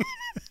Daltrey.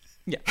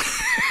 Yeah.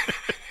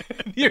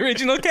 The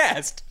original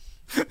cast.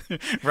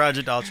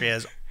 Roger Daltrey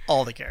has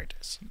all the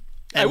characters.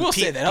 I And will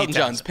say that Elton Pete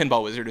John's Townsend.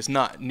 Pinball Wizard is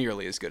not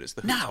nearly as good as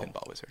the Who's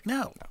Pinball Wizard.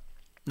 No.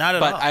 Not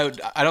at all.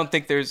 But I don't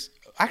think there's...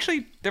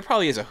 Actually, there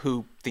probably is a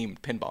Who-themed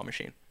pinball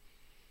machine.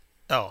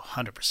 Oh,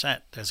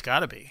 100%. There's got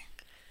to be.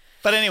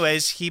 But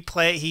anyways,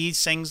 he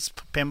sings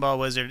Pinball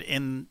Wizard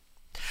in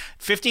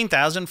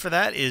 15,000 for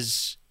that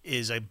is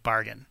a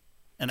bargain.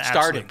 An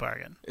absolute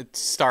bargain. It's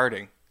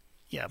starting.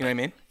 Yeah. You know what I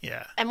mean?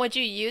 Yeah. And would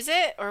you use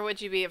it, or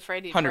would you be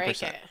afraid you'd break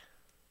 100%. it?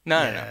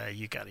 No, Yeah,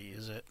 you got to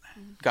use it.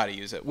 Got to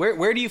use it.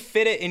 Where do you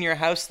fit it in your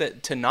house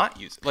to not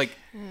use it? Like,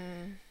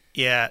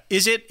 Yeah.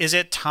 Is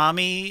it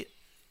Tommy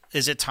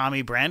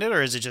branded,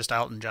 or is it just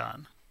Elton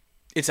John?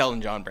 it's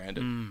Elton John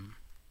branded. And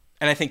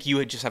I think you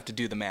would just have to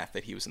do the math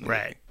that he was in the movie,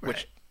 Right.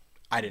 which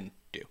I didn't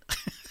do.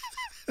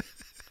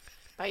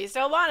 But you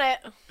still want it.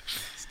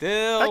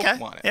 Still Okay.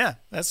 want it. Yeah,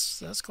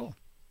 that's cool.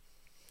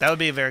 That would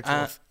be a very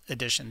cool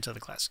addition to the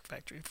Classic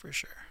Factory for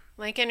sure.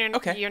 Lincoln,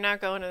 Okay. you're not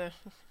going to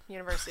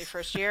university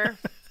first year.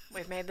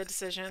 We've made the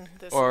decision.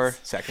 This Or is...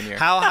 second year.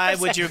 How high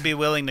would you be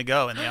willing to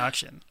go in the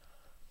auction?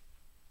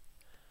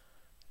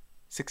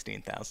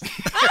 16,000.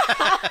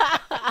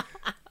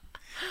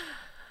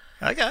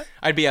 Okay.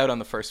 I'd be out on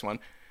the first one.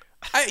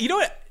 You know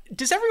what?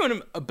 Does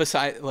everyone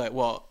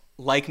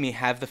like me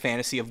have the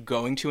fantasy of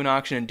going to an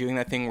auction and doing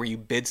that thing where you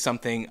bid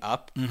something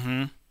up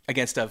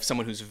against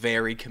someone who's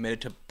very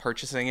committed to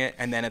purchasing it,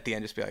 and then at the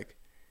end just be like,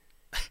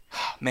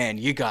 oh, man,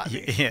 you got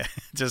me. Yeah,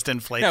 just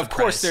inflate Now, the of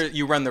course, price.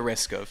 you run the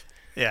risk of...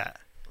 Yeah.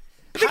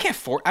 But they can't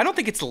I don't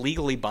think it's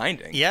legally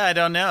binding. Yeah, I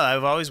don't know.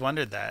 I've always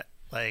wondered that.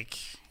 Like,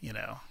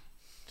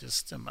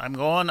 just I'm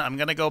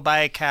going to go buy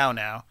a cow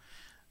now.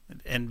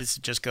 And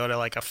just go to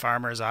like a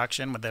farmer's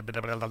auction with the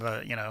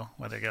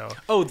where they go.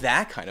 Oh,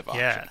 that kind of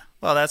auction. Yeah.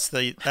 Well, that's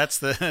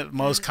the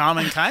most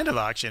common kind of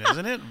auction,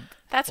 isn't it?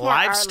 That's more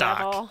livestock.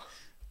 our level.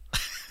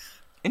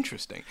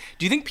 Interesting.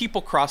 Do you think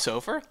people cross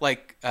over?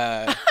 Like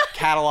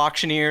cattle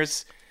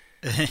auctioneers?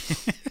 Do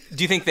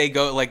you think they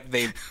go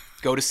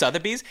to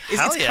Sotheby's?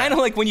 Hell It's yeah. kind of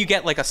like when you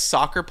get like a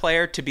soccer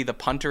player to be the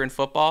punter in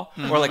football,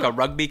 or like a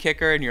rugby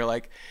kicker, and you're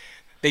like,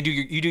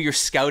 you do your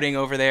scouting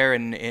over there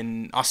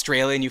in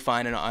Australia, and you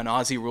find an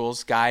Aussie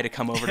rules guy to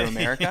come over to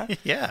America.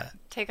 Yeah.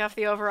 Take off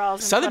the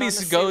overalls. And put on Sotheby's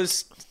the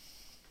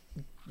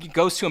suit.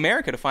 goes to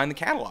America to find the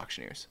cattle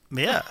auctioneers.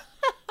 Yeah.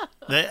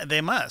 they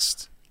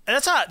must.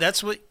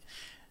 That's what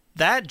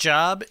that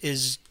job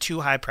is too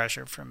high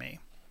pressure for me.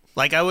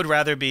 Like, I would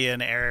rather be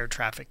an air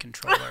traffic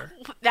controller,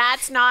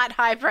 That's not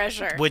high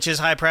pressure. which is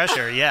high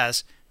pressure,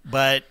 yes,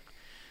 but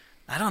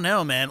I don't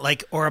know, man.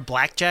 Like, or a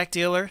blackjack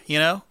dealer,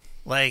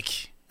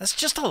 like that's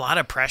just a lot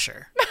of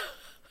pressure.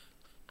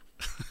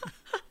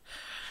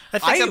 I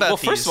think about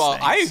first these of all,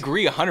 things. I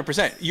agree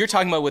 100%. You're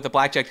talking about with a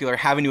blackjack dealer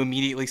having to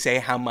immediately say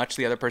how much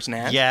the other person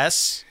has.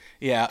 Yes.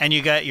 Yeah. And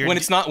you got your when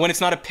it's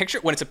not a picture,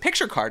 when it's a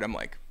picture card, I'm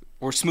like,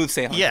 we're smooth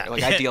sailing. Yeah. here.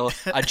 Like I deal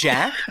a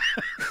jack,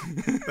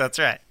 That's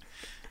right.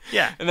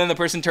 Yeah. and then the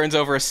person turns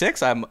over a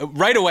 6. I'm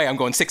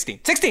going 16.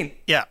 16.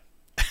 Yeah.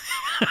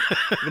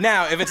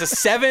 Now, if it's a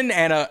 7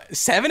 and a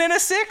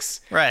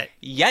 6, Right.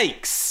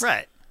 yikes.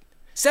 Right.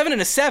 7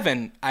 and a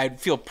 7, I'd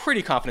feel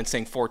pretty confident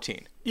saying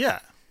 14. Yeah.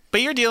 But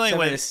you're dealing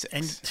 7 to with 6.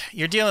 and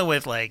you're dealing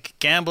with like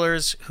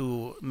gamblers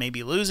who may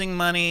be losing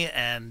money,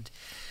 and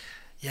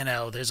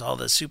there's all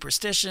the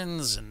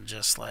superstitions, and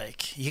just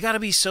like you got to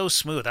be so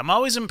smooth. I'm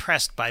always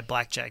impressed by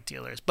blackjack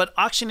dealers, but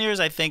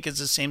auctioneers I think is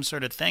the same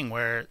sort of thing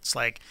where it's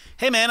like,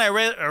 hey man, I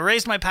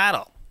raised my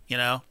paddle,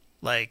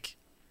 like,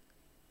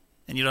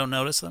 and you don't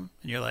notice them,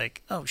 and you're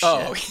like, oh shit.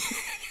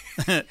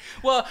 Oh.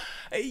 Well,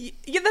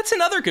 yeah, that's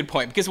another good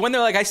point, because when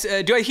they're like,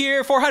 do I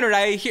hear 400?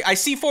 I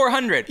see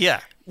 400.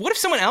 Yeah. What if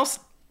someone else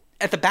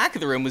at the back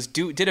of the room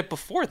did it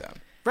before them?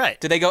 Right.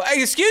 Did they go,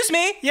 hey, excuse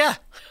me? Yeah.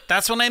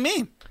 That's what I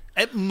mean.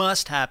 It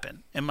must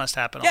happen. It must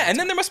happen. Yeah, and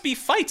then there must be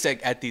fights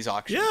at these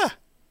auctions. Yeah.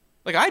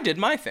 Like I did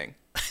my thing.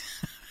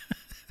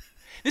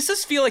 This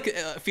does feel like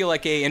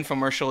a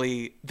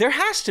infomercially. There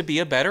has to be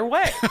a better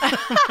way.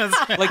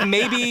 Like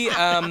maybe,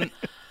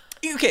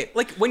 okay,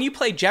 like when you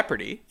play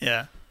Jeopardy,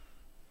 Yeah.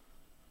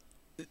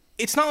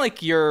 it's not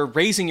like you're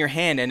raising your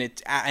hand and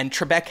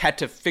Trebek had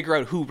to figure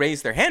out who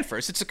raised their hand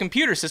first. It's a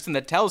computer system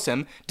that tells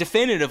him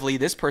definitively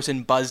this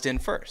person buzzed in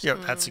first. Yeah.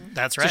 That's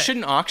right. So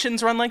shouldn't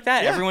auctions run like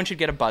that? Yeah. Everyone should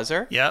get a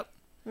buzzer. Yep.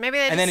 Maybe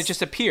they And then it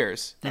just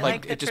appears.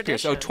 like the it just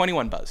appears. Oh, tradition.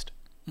 21 buzzed.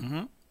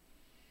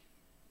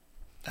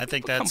 I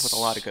think Come that's with a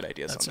lot of good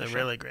ideas That's on a the show.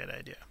 really great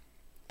idea.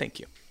 Thank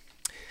you.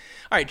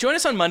 All right, join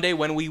us on Monday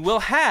when we will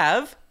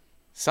have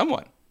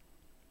someone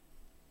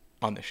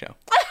on the show.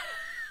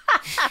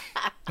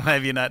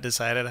 Have you not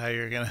decided how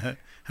we're gonna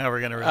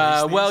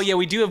release these? Well, yeah,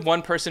 we do have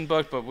one person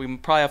booked, but we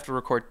probably have to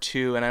record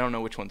 2, and I don't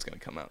know which one's going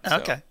to come out. So.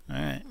 Okay. All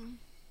right.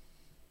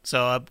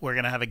 So we're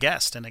gonna have a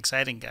guest, an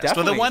exciting guest. Well,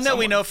 Definitely the one that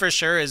we someone. know for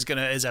sure is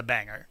a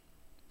banger,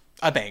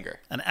 A banger.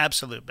 an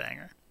absolute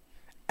banger.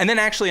 And then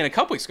actually in a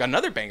couple weeks, we've got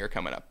another banger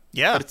coming up.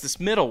 Yeah. But it's this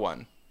middle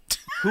one.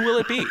 Who will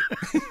it be?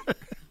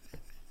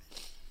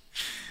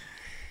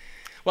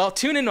 Well,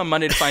 tune in on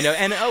Monday to find out.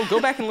 And go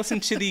back and listen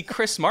to the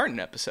Chris Martin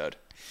episode.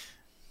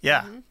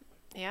 Yeah,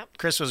 Yep.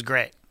 Chris was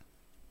great.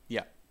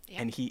 Yeah.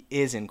 Yep. And he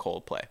is in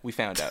Coldplay. We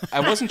found out. I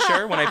wasn't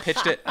sure when I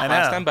pitched it I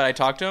last know. time, but I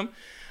talked to him.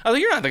 I was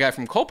like, you're not the guy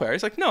from Coldplay.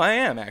 He's like, no, I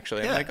am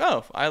actually. Yeah. I'm like,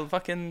 oh, I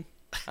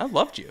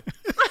loved you.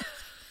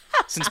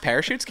 Since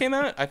Parachutes came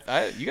out,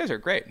 you guys are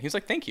great. He's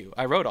like, thank you.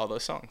 I wrote all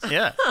those songs.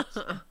 Yeah,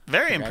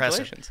 very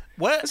impressive. Congratulations.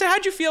 I What? said,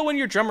 how'd you feel when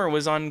your drummer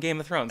was on Game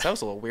of Thrones? That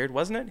was a little weird,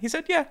 wasn't it? He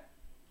said, yeah.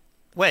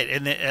 Wait,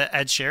 in the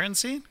Ed Sheeran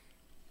scene?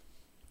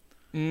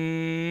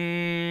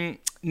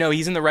 No,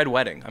 he's in the Red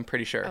Wedding. I'm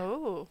pretty sure.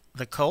 Oh.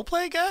 The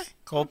Coldplay guy?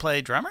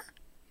 Coldplay drummer?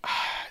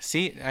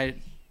 See, I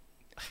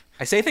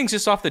say things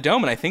just off the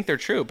dome, and I think they're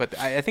true. But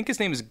I think his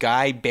name is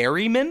Guy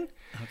Berryman.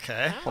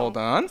 Okay. Hold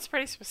on. That's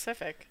pretty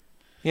specific.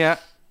 Yeah.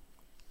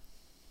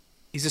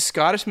 He's a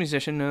Scottish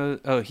musician.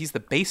 He's the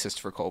bassist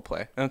for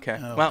Coldplay. Okay.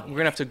 Well, we're going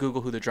to have to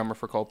Google who the drummer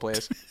for Coldplay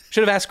is.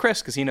 Should have asked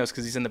Chris, because he knows,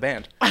 because he's in the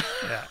band.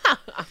 Yeah.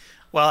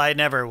 Well, I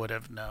never would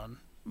have known.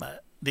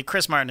 But the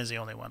Chris Martin is the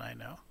only one I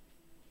know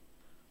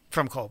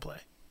from Coldplay.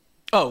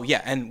 Oh,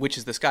 yeah, and which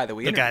is this guy that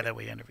we The interviewed. guy that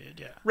we interviewed,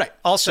 yeah. Right.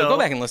 Also- So go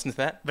back and listen to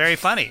that. Very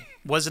funny.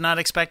 Was not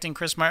expecting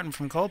Chris Martin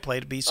from Coldplay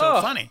to be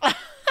so funny.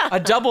 A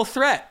double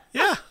threat.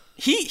 Yeah.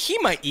 He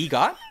might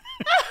EGOT.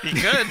 He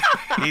could.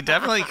 He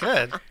definitely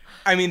could.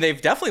 I mean,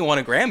 they've definitely won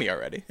a Grammy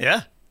already.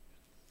 Yeah.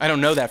 I don't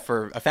know that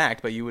for a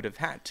fact, but you would have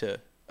had to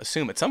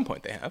assume at some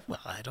point they have. Well,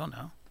 I don't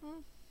know.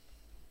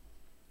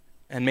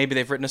 And maybe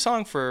they've written a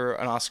song for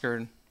an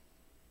Oscar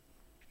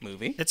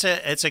movie. It's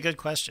a good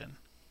question.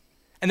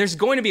 And there's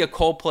going to be a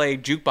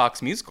Coldplay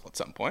jukebox musical at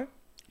some point.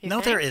 You No,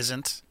 think? there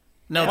isn't.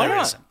 No, Why there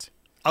not? isn't.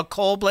 A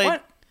Coldplay.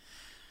 What?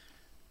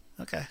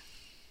 Okay.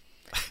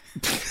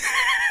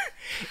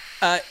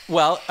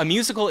 Well, a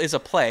musical is a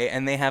play,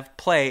 and they have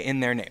play in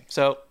their name.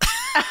 So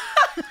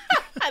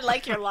I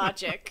like your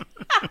logic.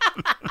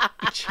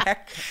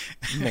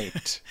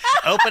 checkmate.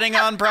 Opening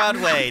on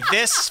Broadway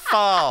this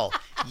fall.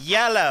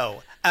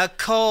 Yellow. A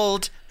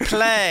cold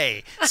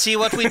play. See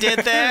what we did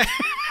there?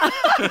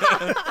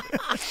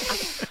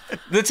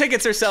 The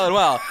tickets are selling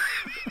well.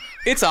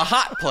 It's a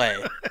hot play,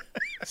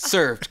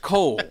 served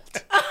cold.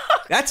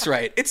 That's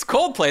right. It's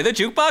Coldplay, the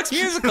jukebox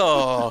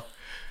musical.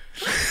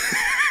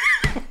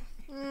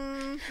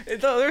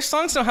 Their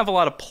songs don't have a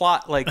lot of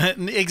plot, like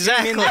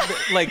Exactly. I mean,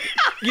 like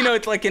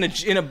it's like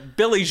in a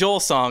Billy Joel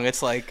song,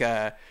 it's like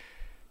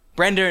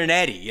Brenda and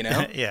Eddie, you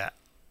know. Yeah.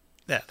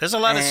 Yeah. There's a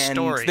lot of And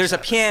stories. there's a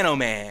out piano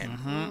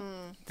man.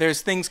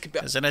 There's things.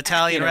 There's an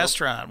Italian you know.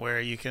 restaurant where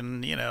you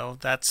can,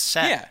 that's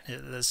set. Yeah.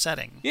 The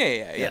setting.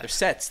 Yeah. There's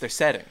sets, there's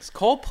settings.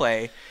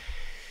 Coldplay.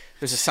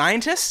 There's a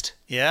scientist.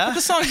 Yeah. But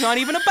the song's not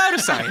even about a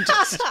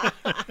scientist.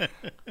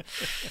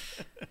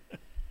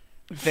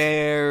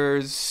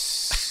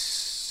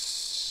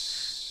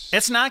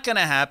 It's not going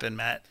to happen,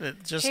 Matt.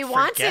 Just He forget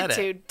wants it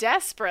to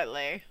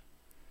desperately.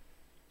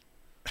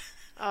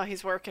 Oh,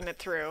 he's working it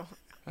through.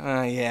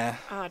 Yeah.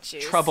 Oh,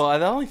 jeez. Trouble. I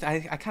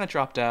kind of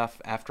dropped off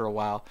after a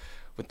while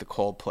with the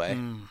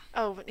Coldplay.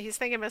 Oh, he's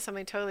thinking about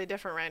something totally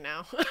different right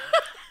now.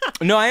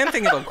 No, I am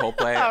thinking about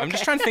Coldplay. I'm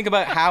just Okay. trying to think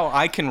about how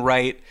I can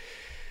write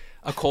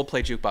a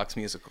Coldplay jukebox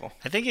musical.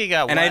 I think you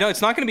got And one. I know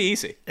it's not going to be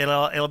easy.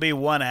 It'll be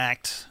one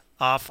act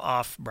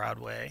off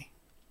Broadway.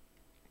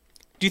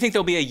 Do you think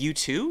there'll be a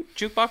U2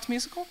 jukebox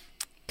musical?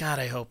 God,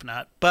 I hope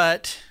not.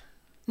 But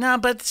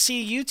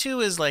see,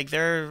 U2 is like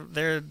they're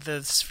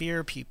the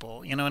Sphere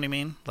people. You know what I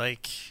mean?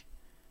 Like,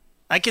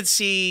 I could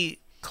see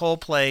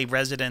Coldplay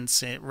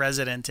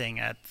residenting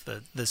at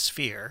the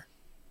Sphere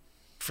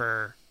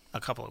for a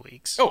couple of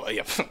weeks. Oh,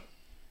 yeah.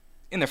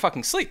 In their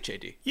fucking sleep,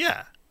 JD.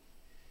 Yeah.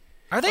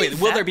 Are they? Wait,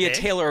 will that there be big?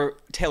 a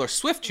Taylor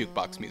Swift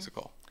jukebox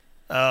musical?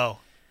 Oh,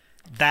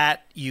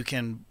 that you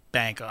can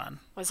bank on.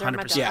 Was there a 100%.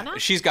 Madonna? Yeah,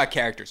 she's got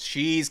characters.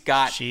 She's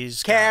got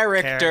She's got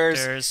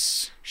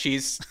characters.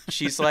 She's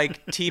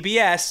like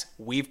TBS.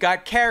 We've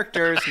got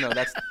characters. No,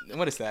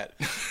 what is that?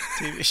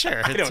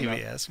 Sure, don't know.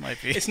 TBS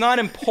might be. It's not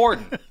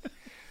important.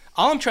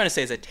 All I'm trying to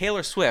say is that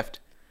Taylor Swift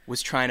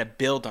was trying to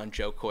build on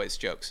Joe Coy's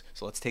jokes.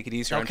 So let's take it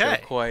easier on Joe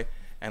Okay. Coy,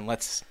 and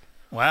let's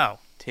Wow.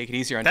 take it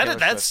easier on Taylor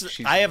That's Swift.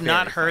 She's I have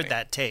not very heard funny.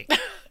 that take.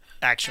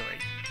 Actually,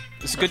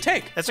 It's a good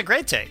take. that's a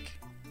great take.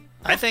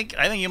 I think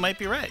you might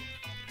be right.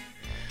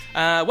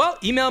 Well,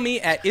 email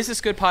me at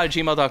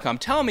isthisgoodpod@gmail.com.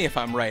 Tell me if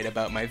I'm right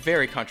about my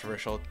very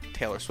controversial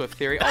Taylor Swift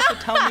theory. Also,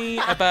 tell me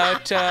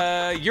about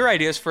your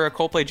ideas for a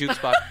Coldplay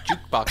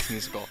jukebox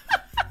musical.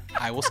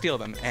 I will steal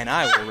them, and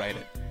I will write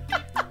it.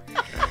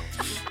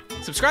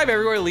 Subscribe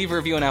everywhere. Leave a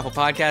review on Apple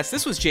Podcasts.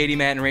 This was JD,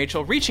 Matt, and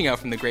Rachel reaching out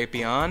from the great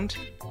beyond.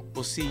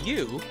 We'll see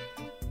you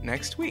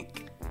next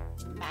week.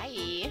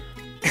 Bye.